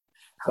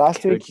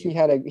 last could week you?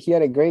 he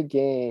had a great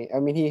game. I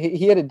mean,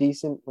 he had a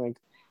decent like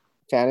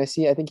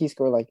fantasy. I think he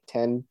scored like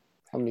 10.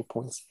 How many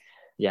points?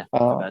 Yeah,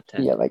 about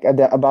 10. Yeah, like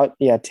about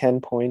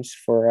 10 points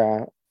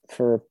for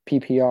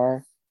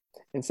PPR.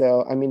 And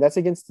so, I mean, that's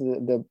against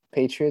the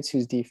Patriots,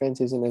 whose defense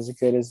isn't as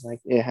good as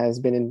like it has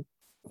been in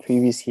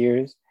previous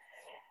years.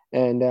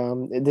 And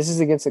this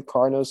is against the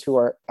Cardinals, who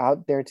are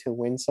out there to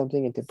win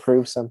something and to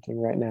prove something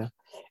right now.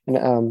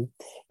 And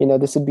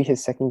this would be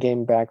his second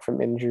game back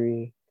from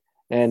injury,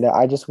 and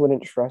I just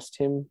wouldn't trust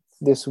him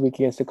this week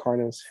against the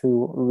Cardinals,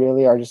 who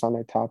really are just on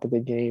the top of the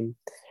game.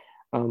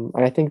 And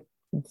I think,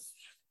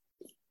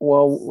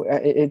 well,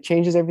 it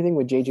changes everything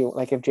with JJ.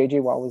 Like, if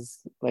JJ Watt was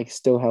like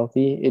still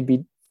healthy, it'd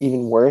be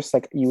even worse.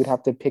 Like, you would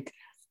have to pick.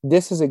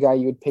 This is a guy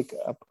you would pick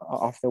up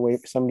off the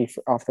waiver, somebody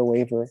off the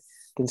waiver,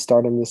 then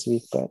start him this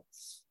week. But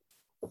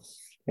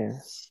yeah,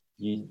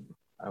 You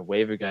a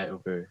waiver guy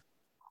over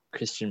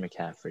Christian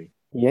McCaffrey.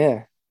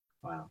 yeah.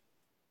 Wow.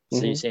 So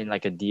Mhm. you're saying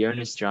like a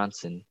Dearness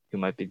Johnson, who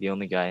might be the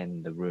only guy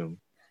in the room,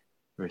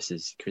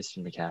 versus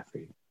Christian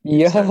McCaffrey.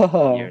 Yeah.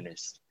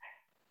 Dearness.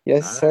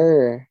 Yes, All right.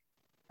 sir.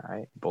 All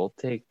right. Bold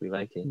take. We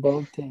like it.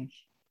 Bold take.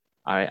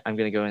 All right. I'm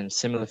going to go in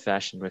similar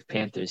fashion with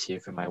Panthers here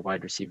for my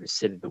wide receiver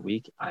sit of the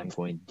week. I'm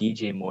going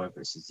DJ Moore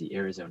versus the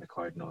Arizona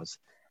Cardinals.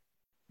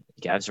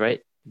 Gav's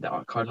right. The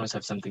Cardinals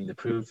have something to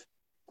prove.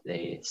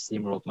 They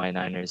steamrolled my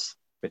Niners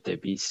with their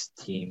beast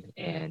team,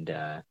 and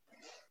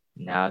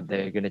now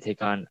they're going to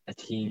take on a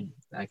team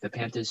like the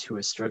Panthers, who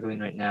are struggling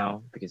right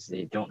now because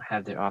they don't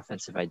have their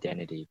offensive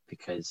identity,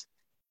 because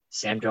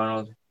Sam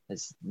Darnold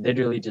has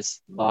literally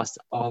just lost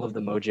all of the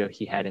mojo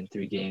he had in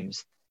 3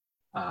 games.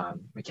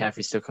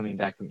 McCaffrey's still coming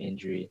back from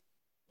injury,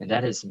 and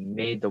that has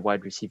made the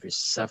wide receivers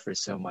suffer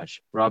so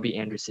much. Robbie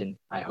Anderson,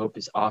 I hope,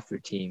 is off your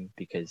team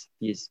because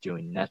he is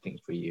doing nothing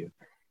for you.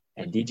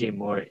 And DJ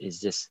Moore is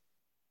just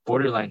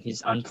borderline.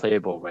 He's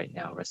unplayable right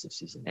now, rest of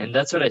season. And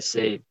that's what I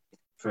say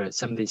for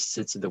some of these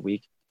sits of the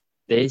week.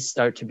 They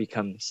start to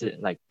become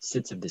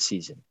sits of the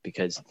season,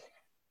 because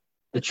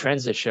the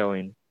trends are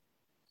showing,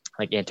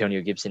 like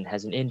Antonio Gibson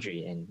has an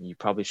injury and you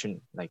probably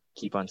shouldn't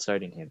keep on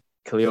starting him.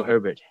 Khalil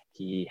Herbert,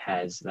 he's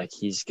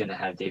going to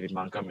have David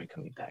Montgomery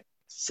coming back.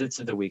 Sits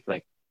of the week,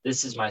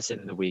 this is my sit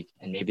of the week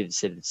and maybe the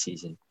sit of the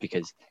season,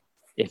 because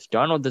if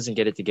Darnold doesn't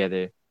get it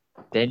together,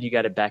 then you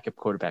got a backup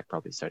quarterback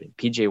probably starting,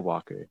 PJ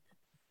Walker.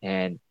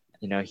 And,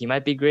 he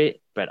might be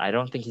great, but I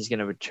don't think he's going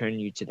to return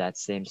you to that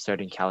same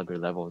starting caliber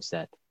levels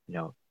that,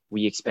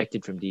 we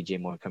expected from DJ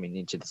Moore coming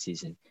into the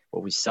season.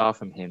 What we saw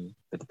from him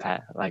for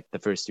the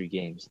first 3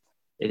 games,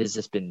 it has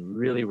just been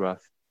really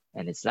rough,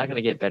 and it's not going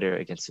to get better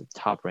against a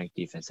top-ranked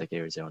defense like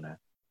Arizona.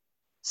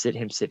 Sit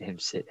him.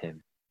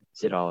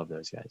 Sit all of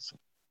those guys.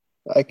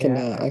 I can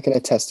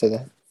attest to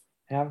that.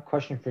 I have a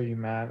question for you,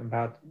 Matt,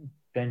 about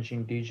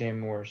benching DJ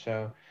Moore.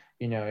 So,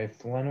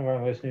 if one of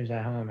our listeners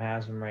at home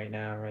has him right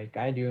now, right?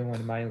 I do in one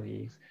of my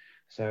leagues.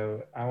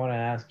 So I want to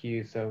ask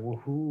you,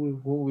 so who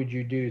would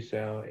you do?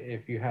 So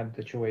if you had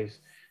the choice,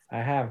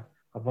 I have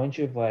a bunch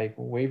of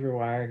waiver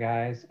wire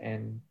guys,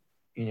 and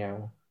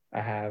I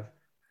have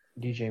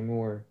DJ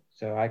Moore.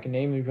 So I can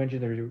name a bunch of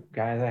the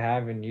guys I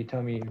have, and you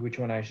tell me which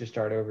one I should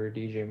start over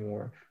DJ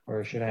Moore,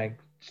 or should I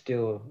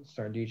still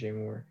start DJ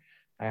Moore?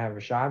 I have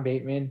Rashad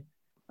Bateman,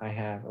 I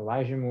have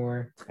Elijah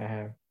Moore,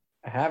 I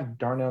have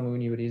Darnell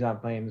Mooney, but he's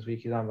not playing this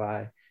week. He's on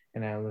bye,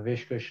 and I have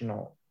Laviska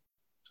Shenault.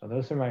 So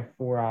those are my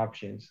 4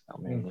 options,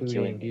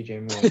 including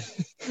DJ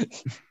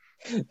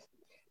Moore.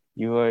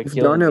 You are If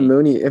killing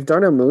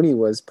Darnell Mooney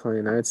was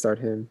playing, I'd start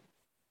him.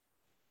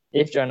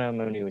 If Darnell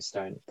Mooney was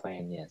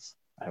playing, yes,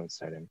 I would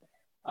start him.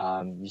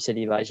 You said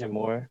Elijah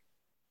Moore?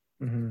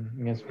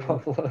 Against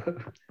Buffalo.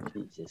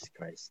 Jesus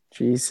Christ.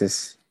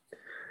 Jesus.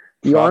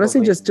 You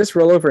honestly just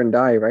roll over and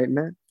die, right,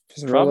 Matt?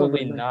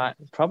 Probably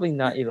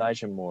not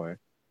Elijah Moore.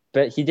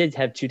 But he did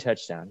have 2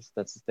 touchdowns.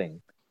 That's the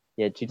thing.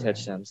 He had 2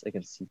 touchdowns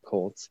against the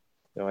Colts.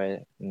 So I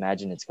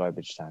imagine it's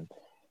garbage time.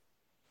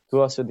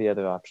 Who else are the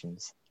other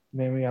options?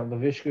 Then we got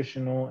Laviska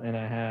Shenault, and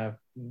I have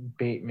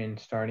Bateman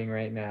starting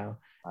right now,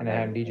 and I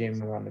have DJ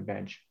Moore on the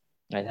bench.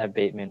 I'd have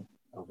Bateman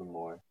over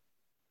Moore,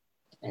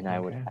 and I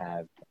would Okay.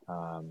 have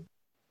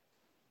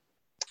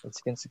it's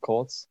against the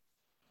Colts.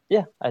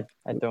 Yeah, I'd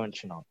throw in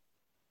Chenault.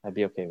 I'd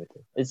be okay with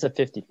it. It's a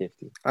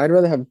 50-50. I'd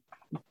rather have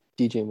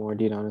DJ Moore,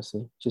 dude.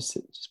 Honestly, just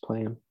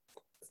play him.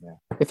 Yeah.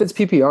 If it's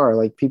PPR,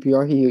 like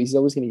PPR, he's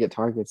always gonna get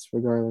targets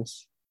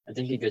regardless. I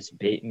think he goes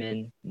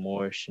Bateman,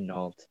 Moore,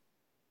 Chenault,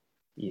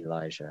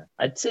 Elijah.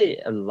 I'd say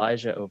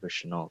Elijah over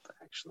Chenault,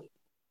 actually.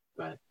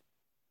 But,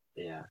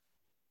 yeah,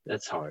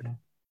 that's hard.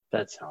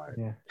 That's hard.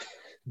 Yeah.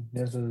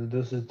 Those are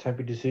the type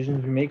of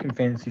decisions we make in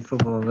fantasy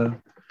football, though.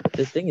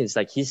 The thing is,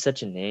 like, he's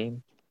such a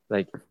name.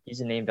 Like, he's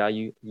a name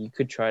value. You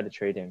could try to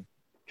trade him.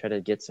 Try to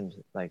get some,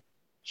 like,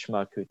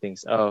 schmuck who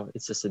thinks, oh,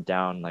 it's just a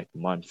down, like,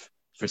 month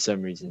for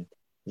some reason.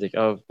 He's like,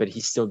 oh, but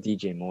he's still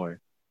DJ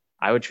Moore.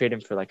 I would trade him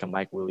for, like, a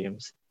Mike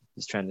Williams.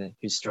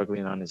 Who's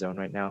struggling on his own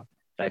right now.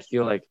 But I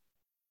feel like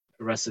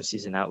the rest of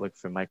season outlook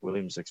for Mike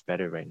Williams looks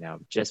better right now,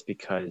 just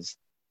because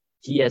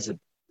he has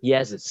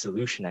a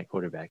solution at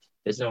quarterback.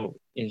 There's no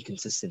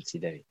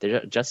inconsistency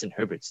there. Justin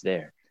Herbert's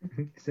there.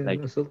 Like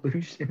no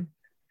solution.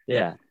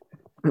 Yeah.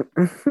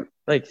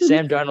 Like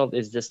Sam Darnold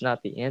is just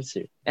not the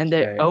answer, and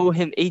they owe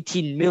him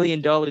 $18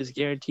 million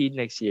guaranteed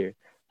next year,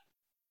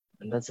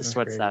 and that's what's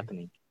crazy.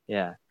 happening.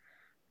 Yeah.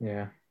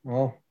 Yeah.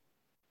 Well,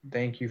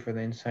 thank you for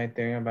the insight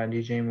there about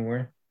DJ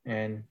Moore.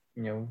 And,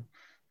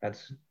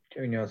 that's,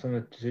 some of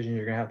the decisions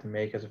you're going to have to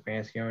make as a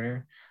fantasy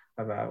owner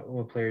about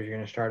what players you're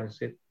going to start and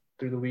sit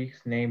through the weeks,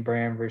 name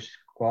brand versus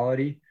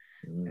quality.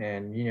 Mm-hmm.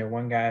 And,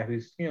 one guy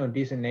who's, a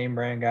decent name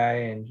brand guy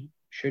and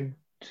should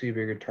see a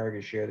bigger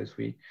target share this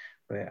week.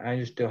 But I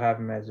just still have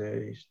him as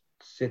a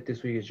sit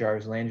this week as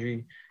Jarvis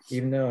Landry.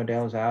 Even though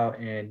Odell's out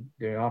and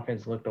their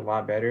offense looked a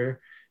lot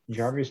better,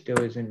 Jarvis still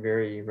isn't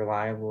very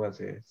reliable as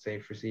a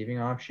safe receiving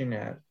option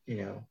at,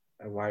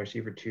 a wide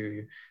receiver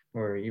 2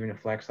 or even a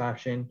flex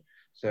option.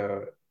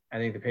 So I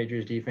think the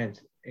Patriots defense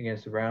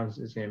against the Browns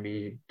is going to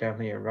be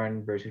definitely a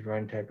run versus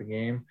run type of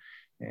game.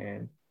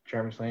 And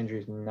Jarvis Landry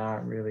is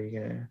not really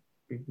going to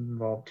be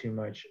involved too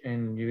much.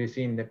 And you've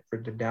seen that for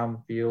the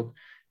downfield,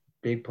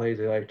 big plays,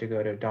 they like to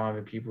go to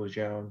Donovan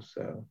Peoples-Jones.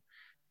 So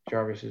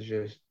Jarvis is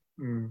just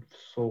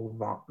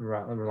sole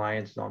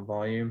reliance on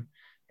volume,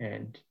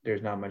 and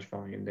there's not much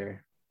volume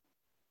there.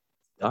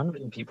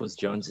 Donovan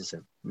Peoples-Jones is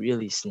a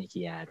really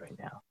sneaky ad right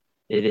now.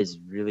 It is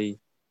really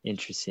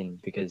interesting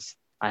because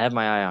I have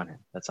my eye on him.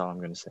 That's all I'm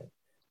going to say.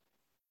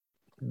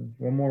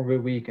 One more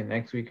good week, and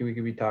next week we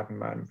could be talking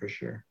about him for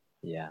sure.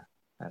 Yeah,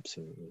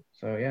 absolutely.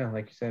 So, yeah,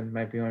 like you said,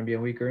 might want to be a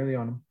week early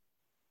on him.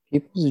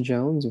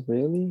 Peoples-Jones,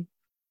 really?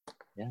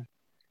 Yeah.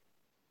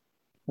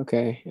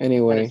 Okay,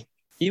 anyway.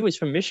 He was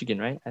from Michigan,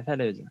 right? I've had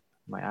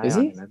my eye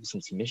on him ever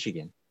since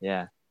Michigan.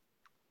 Yeah.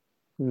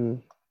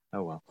 Oh,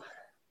 well.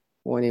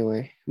 Well,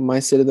 anyway, my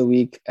sit of the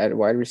week at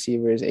wide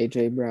receiver is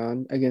A.J.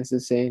 Brown against the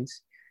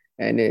Saints.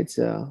 And it's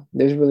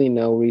there's really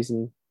no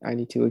reason I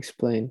need to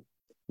explain.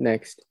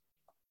 Next.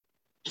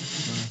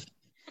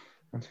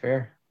 That's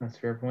fair. That's a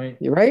fair point.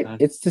 You're right.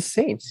 It's the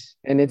Saints.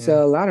 And it's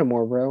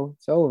Lattimore, bro.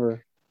 It's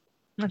over.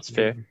 That's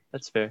fair.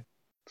 That's fair.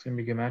 It's going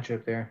to be a good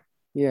matchup there.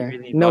 Yeah.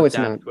 Really no, it's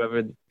not.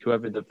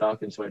 Whoever the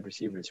Falcons wide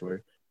receivers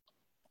were.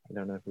 I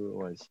don't know who it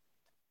was.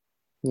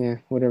 Yeah,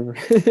 whatever.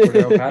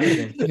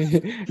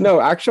 Patterson.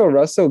 No, actual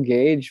Russell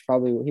Gage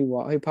probably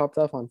he popped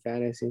up on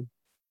fantasy.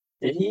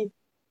 Did he?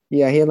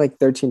 Yeah, he had like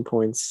 13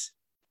 points.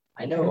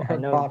 I know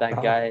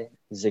that guy.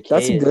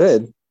 Zacchaeus. That's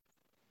good.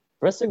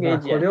 Russell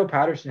Gage. Cordell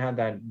Patterson had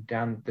that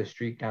down the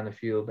streak down the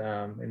field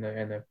in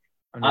the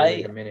under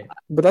a minute.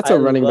 But that's a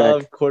running back. I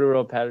love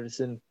Cordell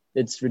Patterson.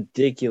 It's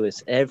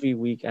ridiculous. Every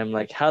week I'm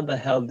like, how the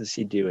hell does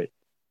he do it?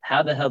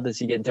 How the hell does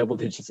he get double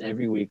digits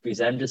every week? Because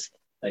I'm just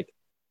like,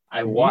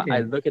 I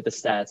look at the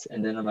stats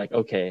and then I'm like,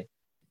 okay.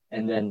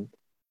 And then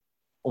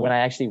when I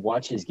actually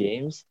watch his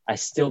games, I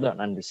still don't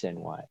understand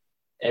why.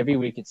 Every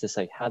week it's just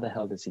like, how the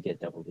hell does he get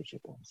double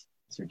digit points?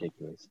 It's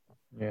ridiculous.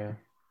 Yeah,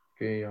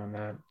 good on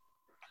that.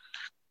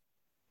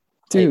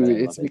 Dude,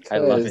 it's because I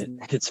love it.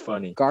 It's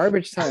funny.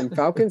 Garbage time.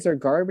 Falcons are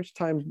garbage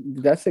time.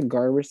 That's a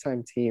garbage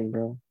time team,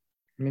 bro.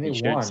 I mean, they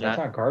won. That's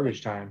not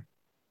garbage time.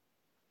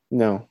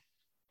 No.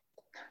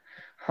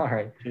 All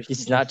right.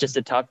 He's not just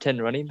a top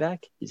 10 running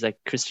back. He's like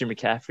Christian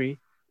McCaffrey.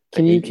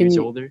 Can you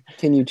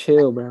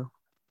chill, bro?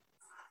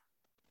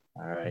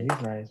 All right.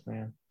 He's nice,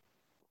 man.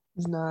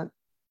 He's not.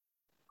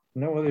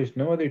 No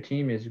other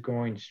team is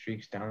going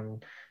streaks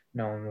down.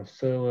 No,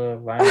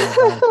 Masilla lining up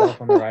by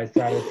himself on the right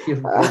side of the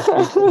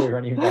field,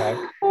 running back.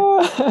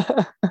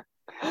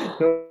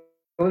 No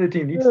other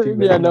team needs to.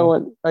 Yeah, no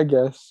one. I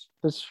guess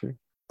that's true.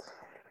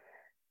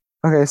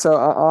 Okay, so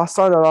I'll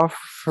start it off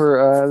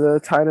for the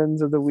tight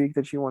ends of the week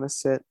that you want to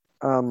sit.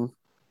 I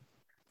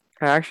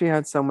actually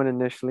had someone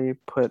initially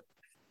put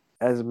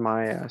as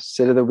my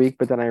sit of the week,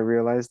 but then I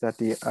realized that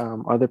the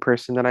other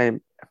person that I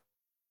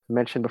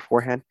mentioned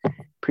beforehand,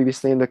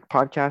 previously in the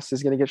podcast,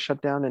 is going to get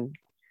shut down, and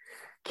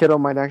Kittle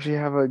might actually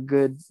have a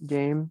good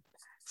game.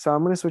 So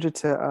I'm going to switch it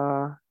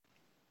to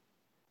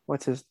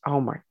what's his?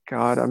 Oh my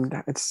God,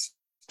 it's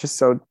just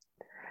so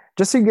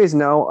Just so you guys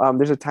know,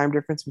 there's a time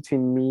difference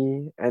between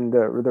me and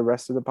the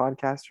rest of the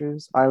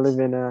podcasters. I live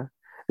in the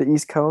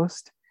East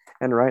Coast,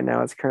 and right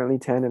now it's currently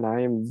 10, and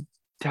I am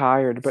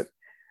tired. But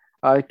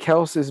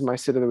Kels is my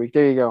sit of the week.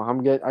 There you go.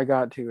 I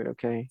got to it.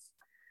 Okay.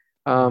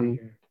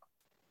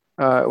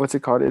 What's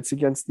it called? It's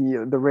against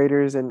the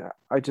Raiders, and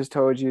I just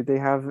told you they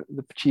have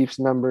the Chiefs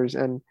numbers,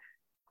 and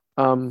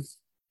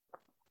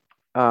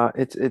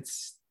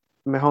it's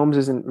Mahomes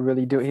isn't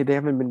really doing. They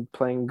haven't been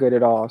playing good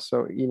at all.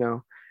 So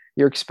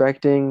you're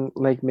expecting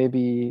like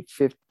maybe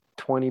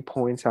 20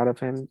 points out of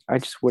him. I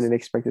just wouldn't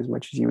expect as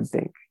much as you would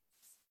think.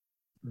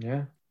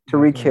 Yeah.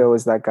 Tyreek Hill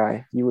is that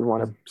guy you would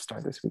want to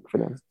start this week for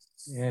them.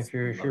 Yeah, if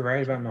you're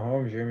right about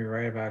Mahomes, you're gonna be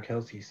right about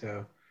Kelsey.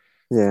 So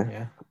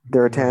yeah,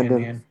 they're a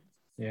tandem. Hand.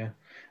 Yeah,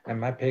 and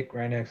my pick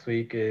right next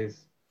week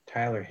is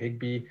Tyler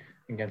Higbee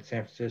against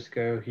San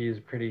Francisco. He is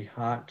a pretty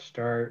hot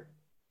start.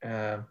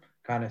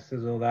 Kind of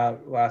sizzled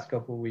out last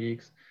couple of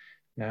weeks.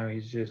 Now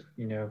he's just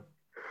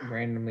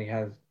randomly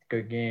has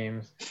good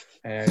games,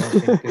 and I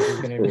don't think this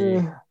is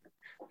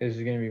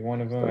gonna be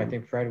one of them. I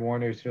think Fred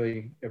Warner is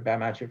really a bad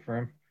matchup for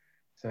him.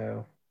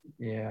 So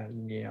yeah,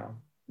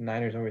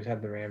 Niners always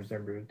have the Rams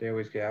number. They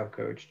always get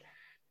outcoached,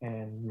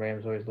 and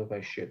Rams always look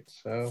like shit.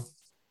 So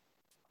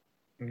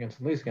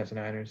at least against the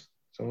Niners.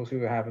 So we'll see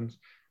what happens.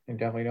 I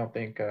definitely don't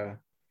think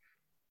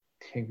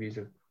Higbee's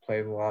a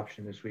playable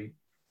option this week.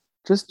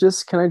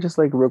 Just can I just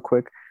like real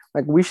quick,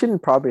 like we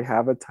shouldn't probably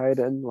have a tight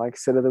end like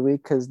sit of the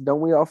week, because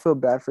don't we all feel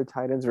bad for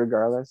tight ends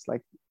regardless?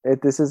 Like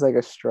this is like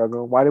a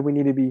struggle. Why do we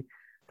need to be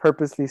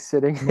purposely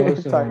sitting?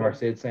 Most of them are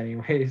sits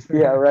anyways.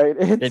 Yeah, right.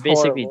 They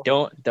basically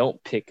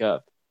don't pick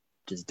up.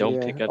 Just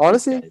don't pick up.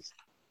 Honestly,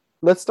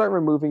 let's start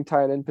removing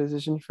tight end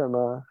position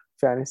from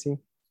fantasy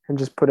and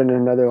just put in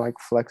another like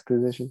flex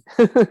position.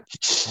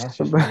 That's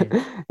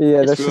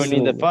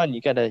ruining the fun.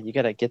 You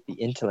gotta get the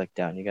intellect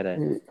down. You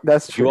gotta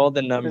do all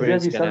the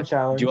numbers. You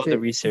gotta do all the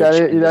research.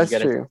 That's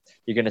true.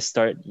 You're gonna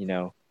start.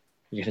 You're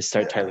gonna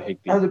start Tyler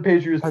Higbee. As a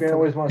Patriots fan,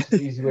 always wants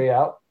the easy way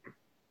out.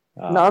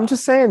 No, I'm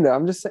just saying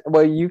though.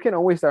 Well, you can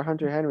always start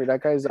Hunter Henry.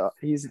 That guy's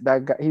he's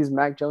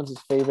Mac Jones's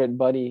favorite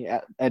buddy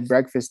at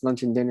breakfast,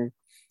 lunch, and dinner.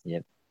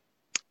 Yep.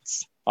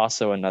 It's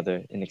also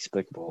another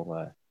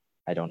inexplicable.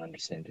 I don't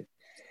understand it.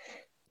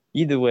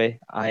 Either way,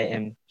 I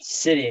am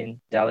sitting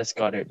Dallas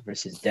Goedert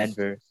versus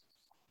Denver.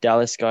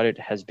 Dallas Goedert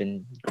has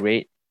been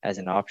great as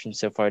an option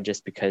so far,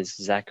 just because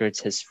Zach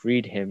Ertz has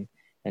freed him,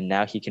 and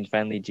now he can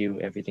finally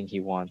do everything he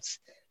wants.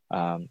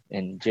 And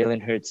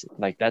Jalen Hurts,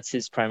 like that's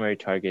his primary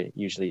target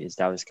usually is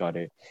Dallas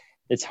Goedert.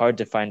 It's hard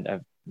to find a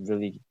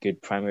really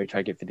good primary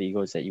target for the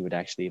Eagles that you would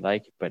actually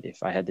like, but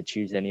if I had to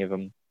choose any of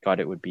them,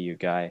 Goedert would be your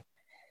guy.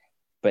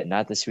 But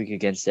not this week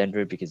against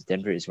Denver, because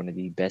Denver is one of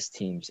the best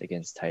teams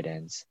against tight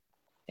ends.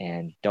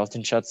 And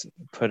Dalton Schultz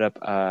put up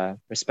a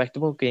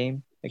respectable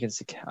game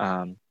against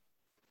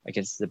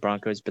the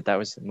Broncos, but that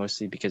was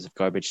mostly because of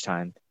garbage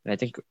time. And I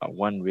think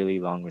one really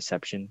long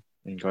reception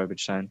in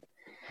garbage time.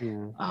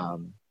 Yeah.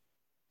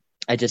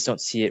 I just don't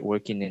see it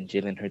working in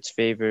Jalen Hurts'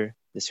 favor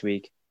this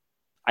week.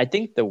 I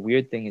think the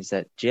weird thing is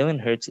that Jalen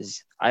Hurts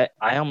is I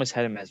almost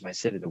had him as my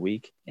sit of the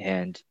week,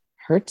 and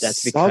Hurts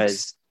that's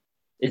sucks.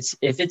 because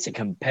if it's a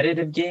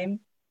competitive game,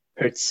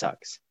 Hurts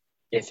sucks.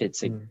 If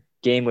it's a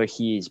game where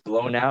he's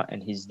blown out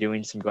and he's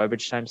doing some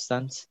garbage time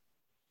stunts,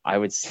 I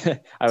would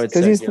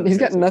because he's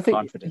got nothing.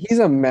 Confidence. He's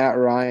a Matt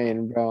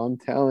Ryan, bro. I'm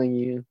telling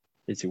you,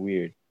 it's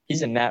weird.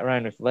 He's a Matt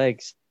Ryan with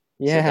legs.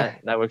 Yeah, so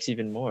that works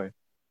even more.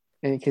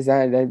 And because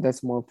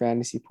that's more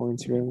fantasy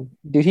points, really,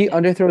 dude. He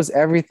underthrows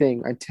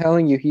everything. I'm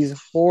telling you, he's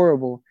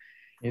horrible.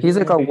 He's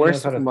like a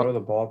worse. How to throw the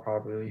ball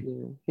properly.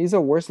 Yeah. He's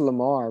a worse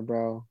Lamar,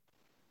 bro.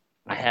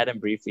 I had him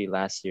briefly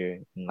last year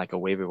in like a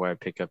waiver wire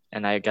pickup,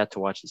 and I got to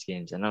watch his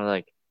games, and I was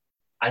like,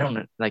 I don't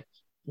know, like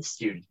this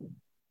dude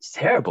is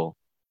terrible,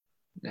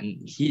 and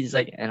he's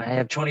like, and I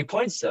have 20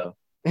 points though.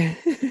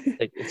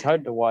 Like it's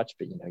hard to watch,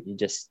 but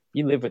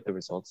you live with the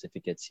results if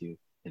it gets you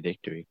the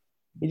victory.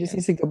 He just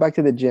needs to go back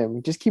to the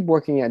gym. Just keep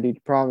working out,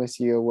 dude. Promise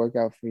you it'll work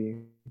out for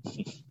you.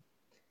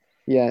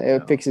 Yeah,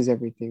 it fixes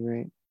everything,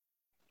 right?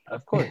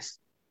 Of course.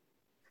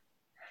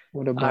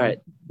 What about? All right,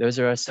 those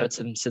are our starts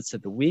and sits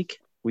of the week.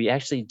 We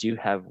actually do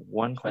have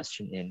one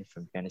question in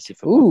from Fantasy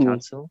Football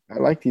Council. I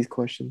like these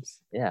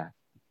questions. Yeah.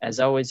 As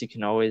always, you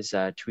can always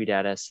tweet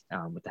at us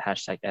with the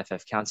hashtag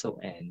FFCouncil,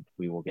 and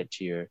we will get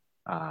to your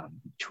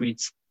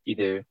tweets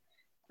either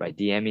by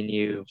DMing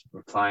you,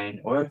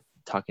 replying, or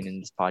talking in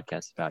this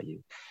podcast about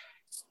you.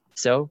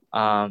 So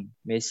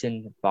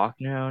Mason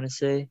Bachner, I want to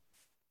say,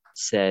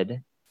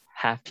 said,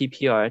 half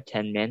PPR,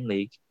 10-man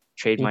league,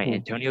 trade my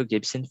Antonio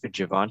Gibson for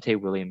Javonte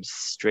Williams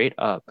straight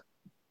up.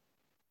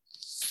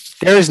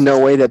 There is no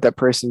way that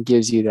person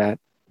gives you that.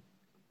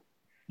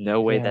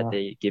 No way that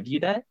they give you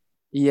that?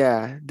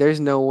 Yeah, there's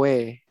no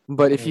way.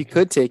 But if you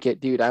could take it,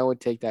 dude, I would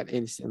take that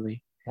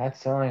instantly.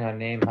 That's selling on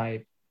name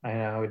hype.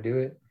 I would do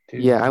it too.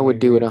 Yeah, I would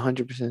do it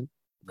 100%.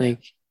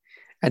 Like,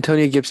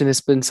 Antonio Gibson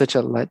has been such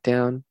a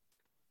letdown.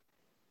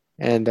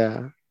 And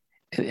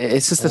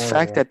it's just the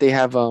fact that they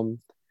have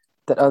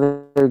that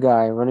other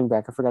guy, running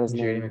back. I forgot his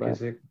name.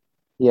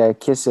 Yeah,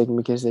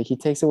 McKissick. He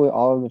takes away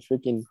all of the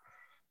freaking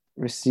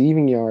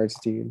receiving yards,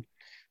 dude.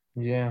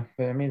 Yeah,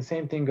 but I mean,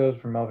 same thing goes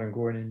for Melvin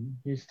Gordon.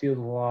 He steals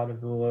a lot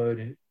of the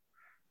load,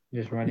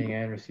 just running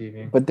and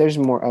receiving. But there's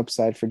more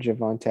upside for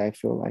Javonte, I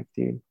feel like,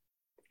 dude.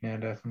 Yeah,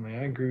 definitely.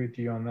 I agree with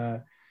you on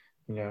that.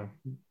 You know,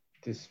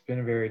 it's been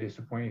a very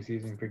disappointing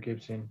season for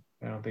Gibson.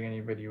 I don't think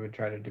anybody would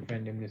try to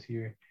defend him this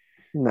year.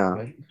 No.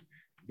 But,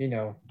 you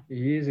know,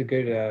 he is a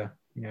good,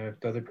 you know, if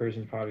the other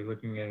person's probably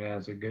looking at it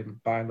as a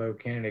good buy low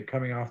candidate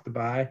coming off the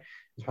bye,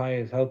 he's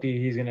probably as healthy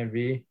as he's going to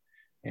be.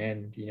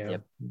 And, you know,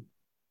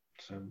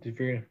 so if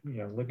you're, you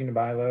know, looking to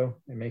buy low,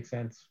 it makes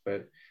sense.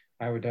 But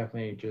I would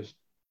definitely just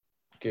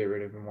get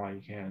rid of him while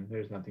you can.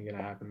 There's nothing going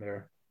to happen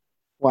there.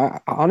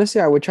 Well,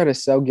 honestly, I would try to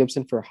sell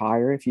Gibson for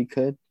higher if you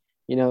could.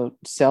 You know,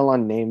 sell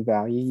on name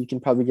value. You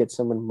can probably get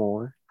someone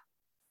more.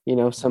 You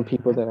know, some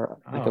people that are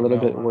like a little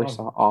bit worse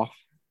off.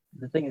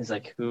 The thing is,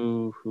 like,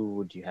 who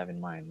would you have in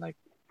mind? Like,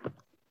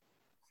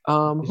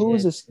 who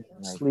is a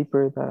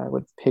sleeper that I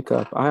would pick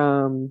up?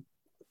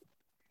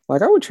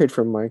 Like I would trade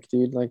for Mike,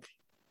 dude. Like,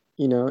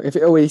 you know, if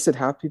he said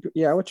half people,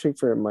 yeah, I would trade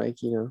for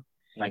Mike. You know,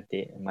 Mike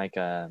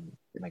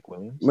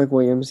Williams. Mike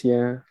Williams,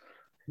 yeah.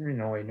 There's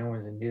no way no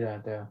one's gonna do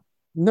that though.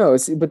 No,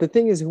 but the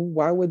thing is,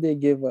 why would they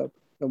give up?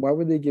 Why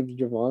would they give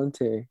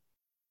Javonte?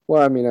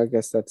 Well, I mean, I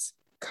guess that's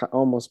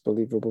almost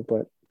believable,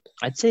 but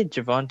I'd say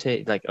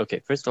Javonte. Like,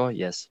 okay, first of all,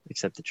 yes,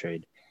 accept the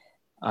trade.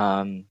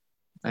 I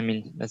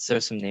mean, let's throw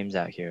some names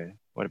out here.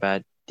 What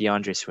about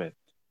DeAndre Swift?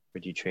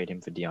 Would you trade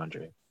him for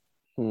DeAndre?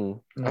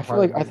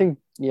 I think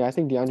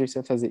DeAndre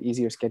Swift has an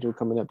easier schedule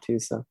coming up too.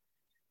 So,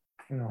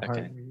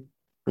 okay,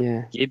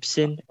 yeah.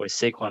 Gibson or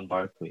Saquon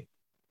Barkley?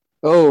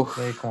 Oh,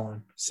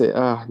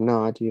 Saquon.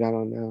 No, dude, I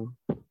don't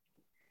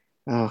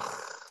know.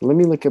 Let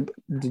me look up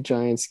the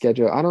Giants'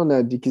 schedule. I don't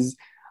know because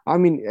I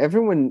mean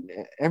everyone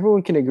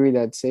can agree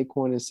that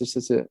Saquon is just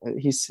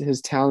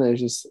his talent is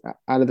just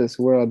out of this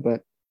world,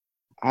 but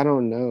I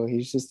don't know.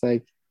 He's just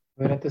like.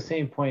 But at the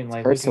same point,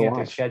 like looking at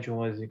the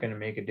schedule isn't going to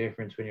make a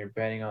difference when you're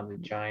betting on the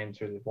Giants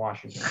or the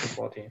Washington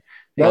football team.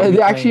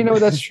 Actually, no,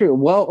 that's true.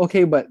 Well,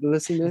 okay, but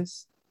listen to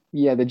this.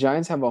 Yeah, the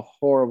Giants have a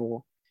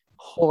horrible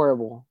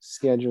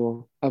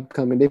schedule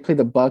upcoming. They play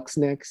the Bucks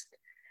next,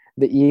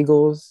 the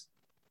Eagles,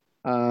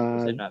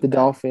 the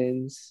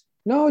Dolphins.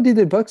 No, dude,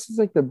 the Bucks is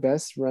like the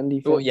best run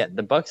defense. Well, yeah,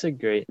 the Bucks are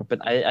great,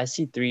 but I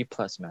see 3+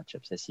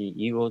 matchups. I see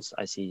Eagles,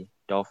 I see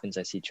Dolphins,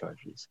 I see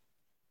Chargers.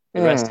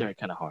 The rest are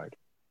kind of hard,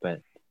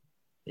 but.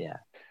 Yeah,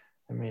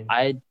 I mean,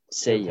 I'd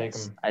say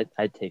yes.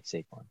 I'd take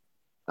Saquon.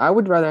 I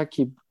would rather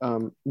keep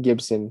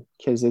Gibson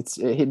because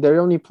they're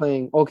only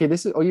playing. Okay,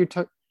 this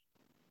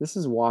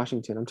is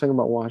Washington. I'm talking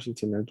about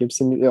Washington now.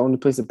 Gibson only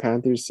plays the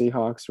Panthers,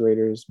 Seahawks,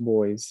 Raiders,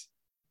 Boys,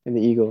 and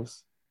the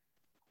Eagles.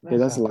 Yeah,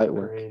 that's light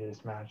work.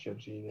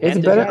 Matchups either.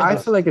 It's better. I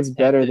feel like it's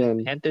better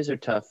than Panthers are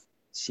tough.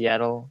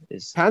 Seattle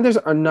is. Panthers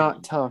are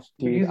not tough,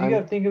 dude. Because you got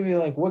to think of it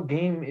like, what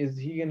game is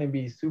he going to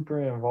be super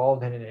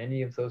involved in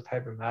any of those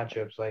type of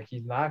matchups? Like,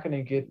 he's not going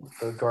to get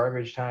the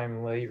garbage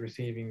time late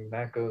receiving.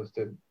 That goes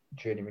to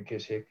J.D.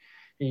 McKissick.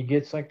 He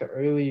gets like the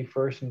early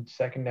first and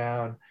second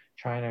down,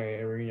 trying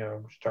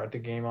to, start the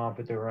game off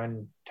with the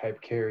run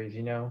type carries,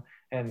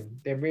 and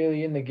they're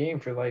really in the game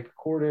for like a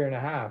quarter and a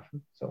half.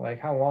 So like,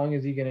 how long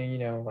is he going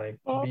to,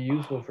 be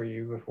useful for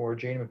you before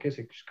J.D.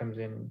 McKissick just comes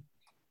in?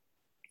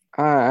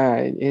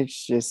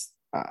 It's just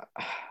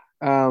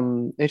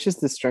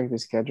the strength of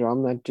schedule.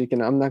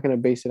 I'm not gonna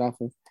base it off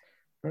of.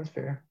 That's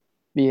fair.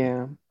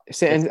 Yeah,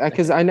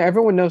 because I know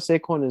everyone knows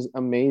Saquon is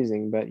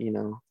amazing, but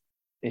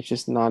it's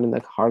just not in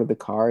the heart of the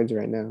cards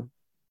right now.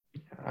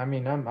 I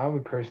mean, I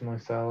would personally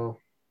sell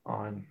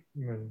on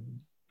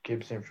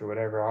Gibson for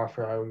whatever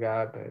offer I would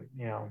got, but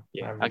yeah,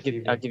 I'll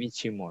give you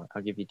two more.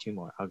 I'll give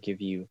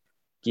you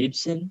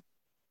Gibson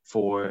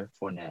for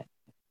Fournette.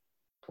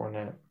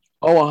 Oh,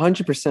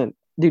 100%.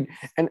 Dude,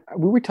 and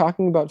we were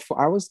talking about.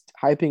 I was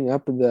hyping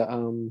up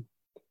the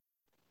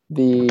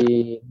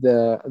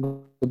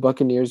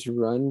Buccaneers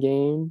run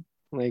game.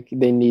 Like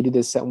they needed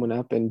to set one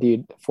up, and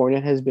dude,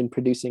 Fournette has been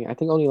producing. I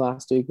think only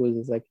last week was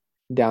his like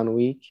down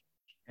week.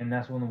 And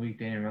that's one week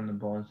they didn't run the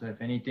ball. So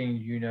if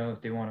anything,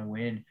 if they want to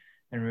win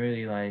and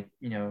really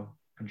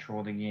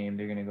control the game,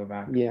 they're gonna go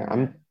back.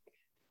 Yeah,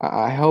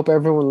 I hope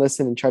everyone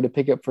listened and tried to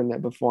pick up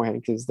Fournette beforehand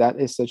because that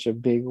is such a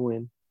big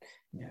win.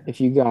 Yeah.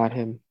 If you got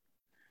him.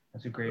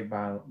 That's a great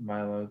buy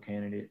low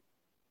candidate.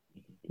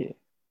 Yeah.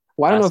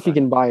 Well, I don't know if you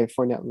can buy it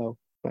Fournette low,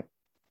 but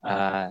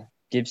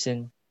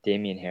Gibson,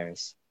 Damian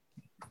Harris.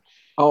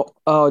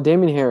 Oh,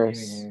 Damian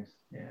Harris.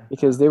 Yeah.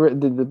 Because they were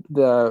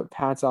the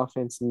Pats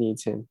offense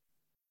needs him.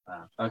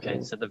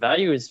 Okay, so the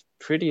value is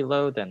pretty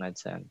low then, I'd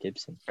say, on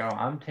Gibson. So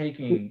I'm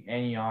taking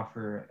any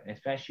offer,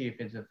 especially if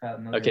it's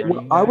another. Okay,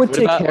 I would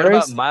take Harris. What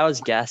about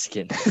Myles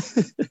Gaskin?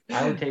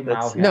 I would take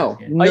Myles Gaskin. No,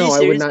 I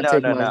would not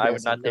take Myles Gaskin. I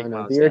would not take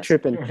Myles You're Gaskin.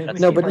 tripping.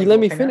 No, but let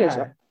me finish.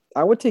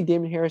 I would take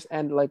Damian Harris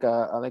and like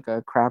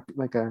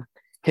a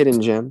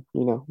hidden gem.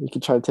 You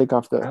could try to take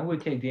off the. I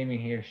would take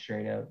Damian Harris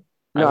straight up.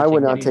 No, I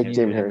would not take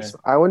Damian Harris.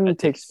 I wouldn't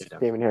take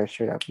Damian Harris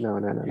straight up. No.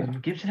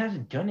 Gibson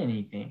hasn't done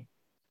anything.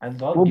 I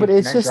love. Well, but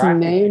it's just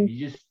name.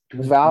 You just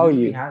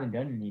Value. Hasn't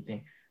done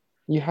anything.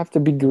 You have to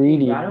be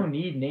greedy. I don't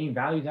need name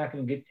value. Not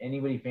going to get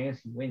anybody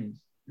fantasy wins.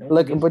 No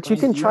Look, but you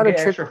can try to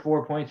trick. Extra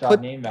 4 points off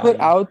name value. Put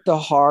out the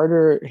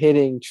harder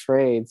hitting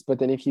trades, but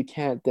then if you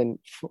can't, then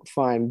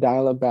fine,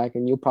 dial it back,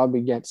 and you'll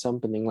probably get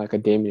something like a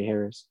Damian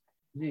Harris.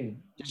 Dude,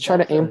 just try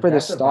to aim for the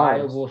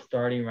stars. That's a viable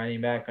starting running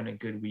back on a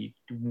good week.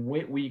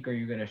 What week are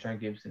you going to start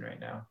Gibson right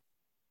now?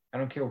 I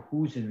don't care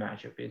whose his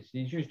matchup is.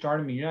 If you're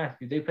starting me,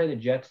 if they play the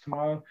Jets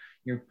tomorrow,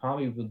 you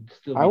probably would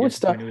still be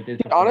disappointed with this.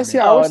 Honestly,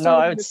 I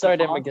would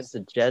start him against the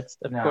Jets.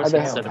 Of course,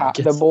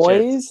 the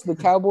boys, the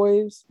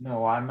Cowboys.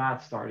 No, I'm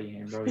not starting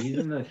him, bro.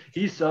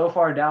 He's so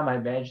far down my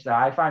bench that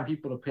I find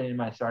people to put in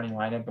my starting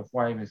lineup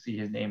before I even see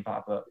his name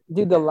pop up.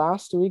 Dude, the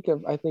last week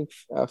of I think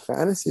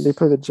fantasy, they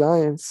play the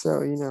Giants, so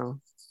you know.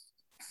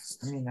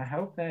 I mean, I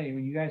hope that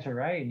you guys are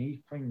right and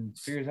he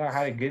figures out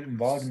how to get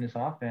involved in this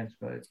offense,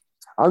 but.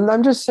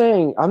 I'm just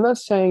saying. I'm not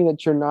saying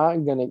that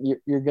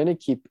you're gonna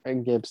keep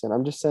Gibson.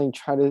 I'm just saying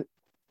try to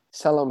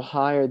sell him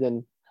higher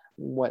than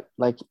what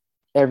like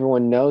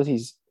everyone knows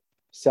he's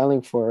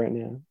selling for right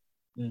now.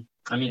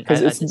 I mean,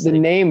 because it's the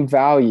name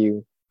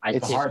value. I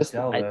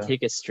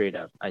take a straight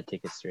up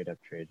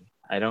trade.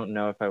 I don't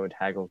know if I would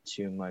haggle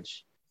too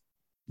much.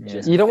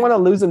 Yeah. You don't want to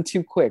lose him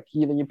too quick.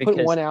 You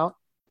put one out.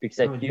 Because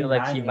I feel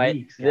like he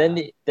might. Then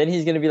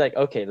he's gonna be like,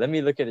 okay, let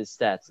me look at his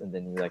stats, and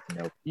then you're like,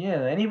 nope.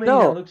 Yeah, anybody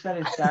that looks at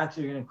his stats,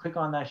 you're gonna click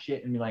on that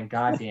shit and be like,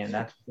 God damn,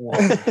 that's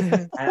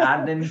horrible.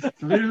 and then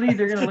literally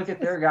they're gonna look at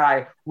their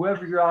guy,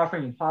 whoever you're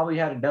offering, he probably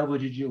had a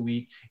double-digit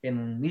week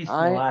in at least the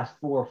last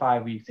 4 or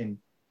 5 weeks, and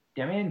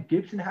damn man,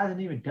 Gibson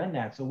hasn't even done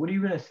that. So what are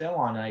you gonna sell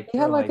on? Like he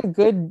had like a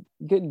good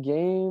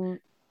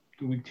game.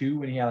 Week 2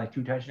 when he had like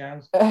 2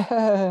 touchdowns.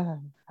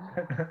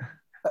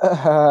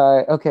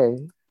 Okay.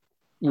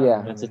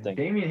 Yeah, that's the thing.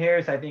 Damian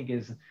Harris, I think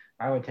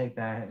I would take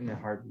that in a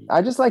heartbeat.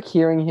 I just like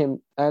hearing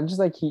him. I just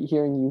like hearing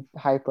you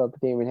hype up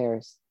Damian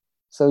Harris.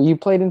 So you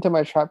played into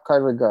my trap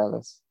card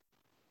regardless.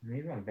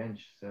 Maybe on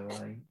bench, so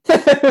like.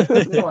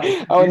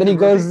 And then he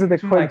goes to the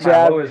quick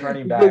jab.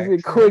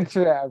 Quick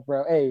jab,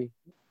 bro. Hey,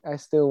 I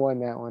still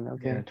won that one.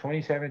 Okay. Yeah,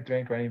 27th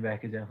ranked running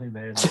back is definitely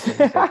better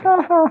than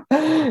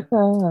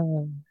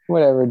 32nd.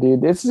 Whatever,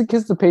 dude. It's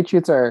because the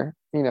Patriots are,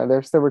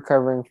 they're still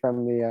recovering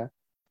from the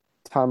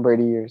Tom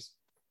Brady years.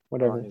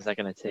 Whatever. How long is that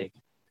gonna take?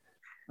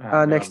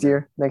 Next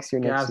year.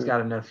 Gav's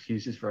got enough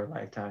excuses for a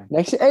lifetime.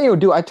 Next year. Hey,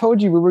 dude, I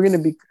told you we were gonna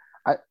be.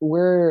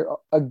 We're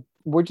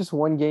just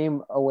one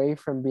game away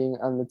from being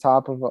on the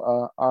top of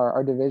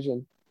our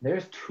division.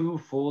 There's 2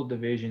 full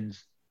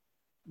divisions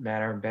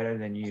that are better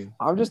than you.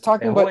 I'm just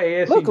talking about.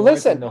 Look,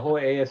 listen. The whole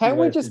AFC. Can't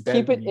we just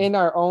keep it in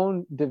our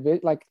own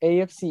division, like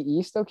AFC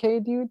East? Okay,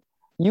 dude.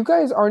 You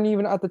guys aren't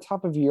even at the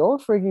top of your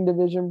freaking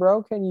division,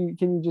 bro. Can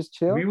you just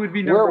chill? We would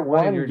be number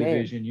one in your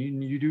division.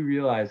 You do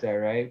realize that,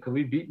 right? Because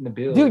we've beaten the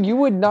Bills. Dude, you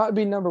would not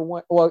be number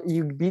 1. Well,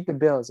 you beat the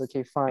Bills.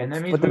 Okay, fine. And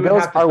that means but the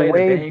Bills are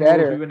way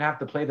better. We wouldn't have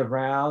to play the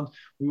Browns.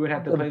 We would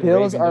have to play the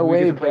Bills. Ravens. Are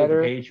way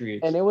better. The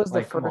Patriots. And it was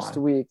the first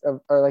week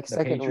or like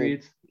second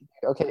Patriots.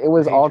 week. Okay, it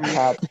was all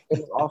cap. It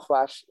was all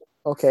flash.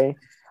 Okay,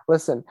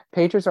 listen.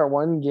 Patriots are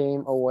 1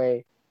 game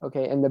away.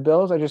 Okay, and the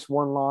Bills are just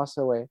 1 loss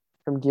away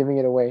from giving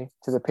it away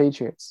to the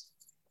Patriots.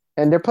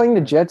 And they're playing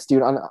the Jets,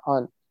 dude.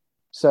 On,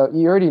 so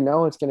you already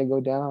know it's gonna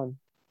go down.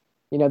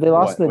 They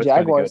lost to the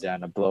Jaguars. Go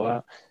down a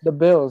blowout. The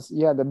Bills,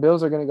 the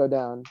Bills are gonna go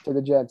down to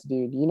the Jets,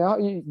 dude.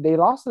 They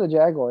lost to the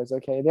Jaguars.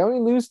 Okay, they only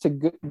lose to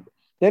good.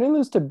 They didn't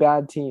lose to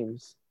bad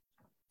teams.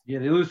 Yeah,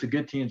 they lose to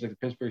good teams like the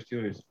Pittsburgh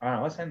Steelers. All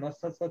right, let's.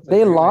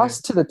 They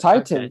lost to the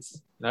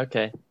Titans.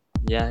 Okay.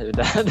 Yeah,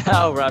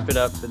 that'll wrap it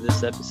up for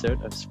this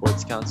episode of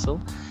Sports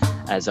Council.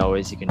 As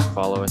always, you can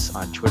follow us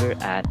on Twitter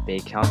at Bay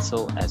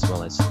Council, as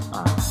well as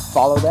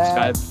follow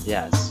that.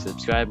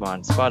 Subscribe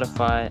on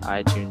Spotify,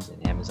 iTunes,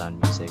 and Amazon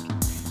Music.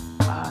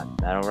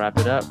 That'll wrap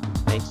it up.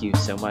 Thank you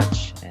so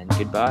much, and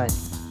goodbye.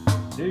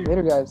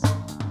 Later, guys.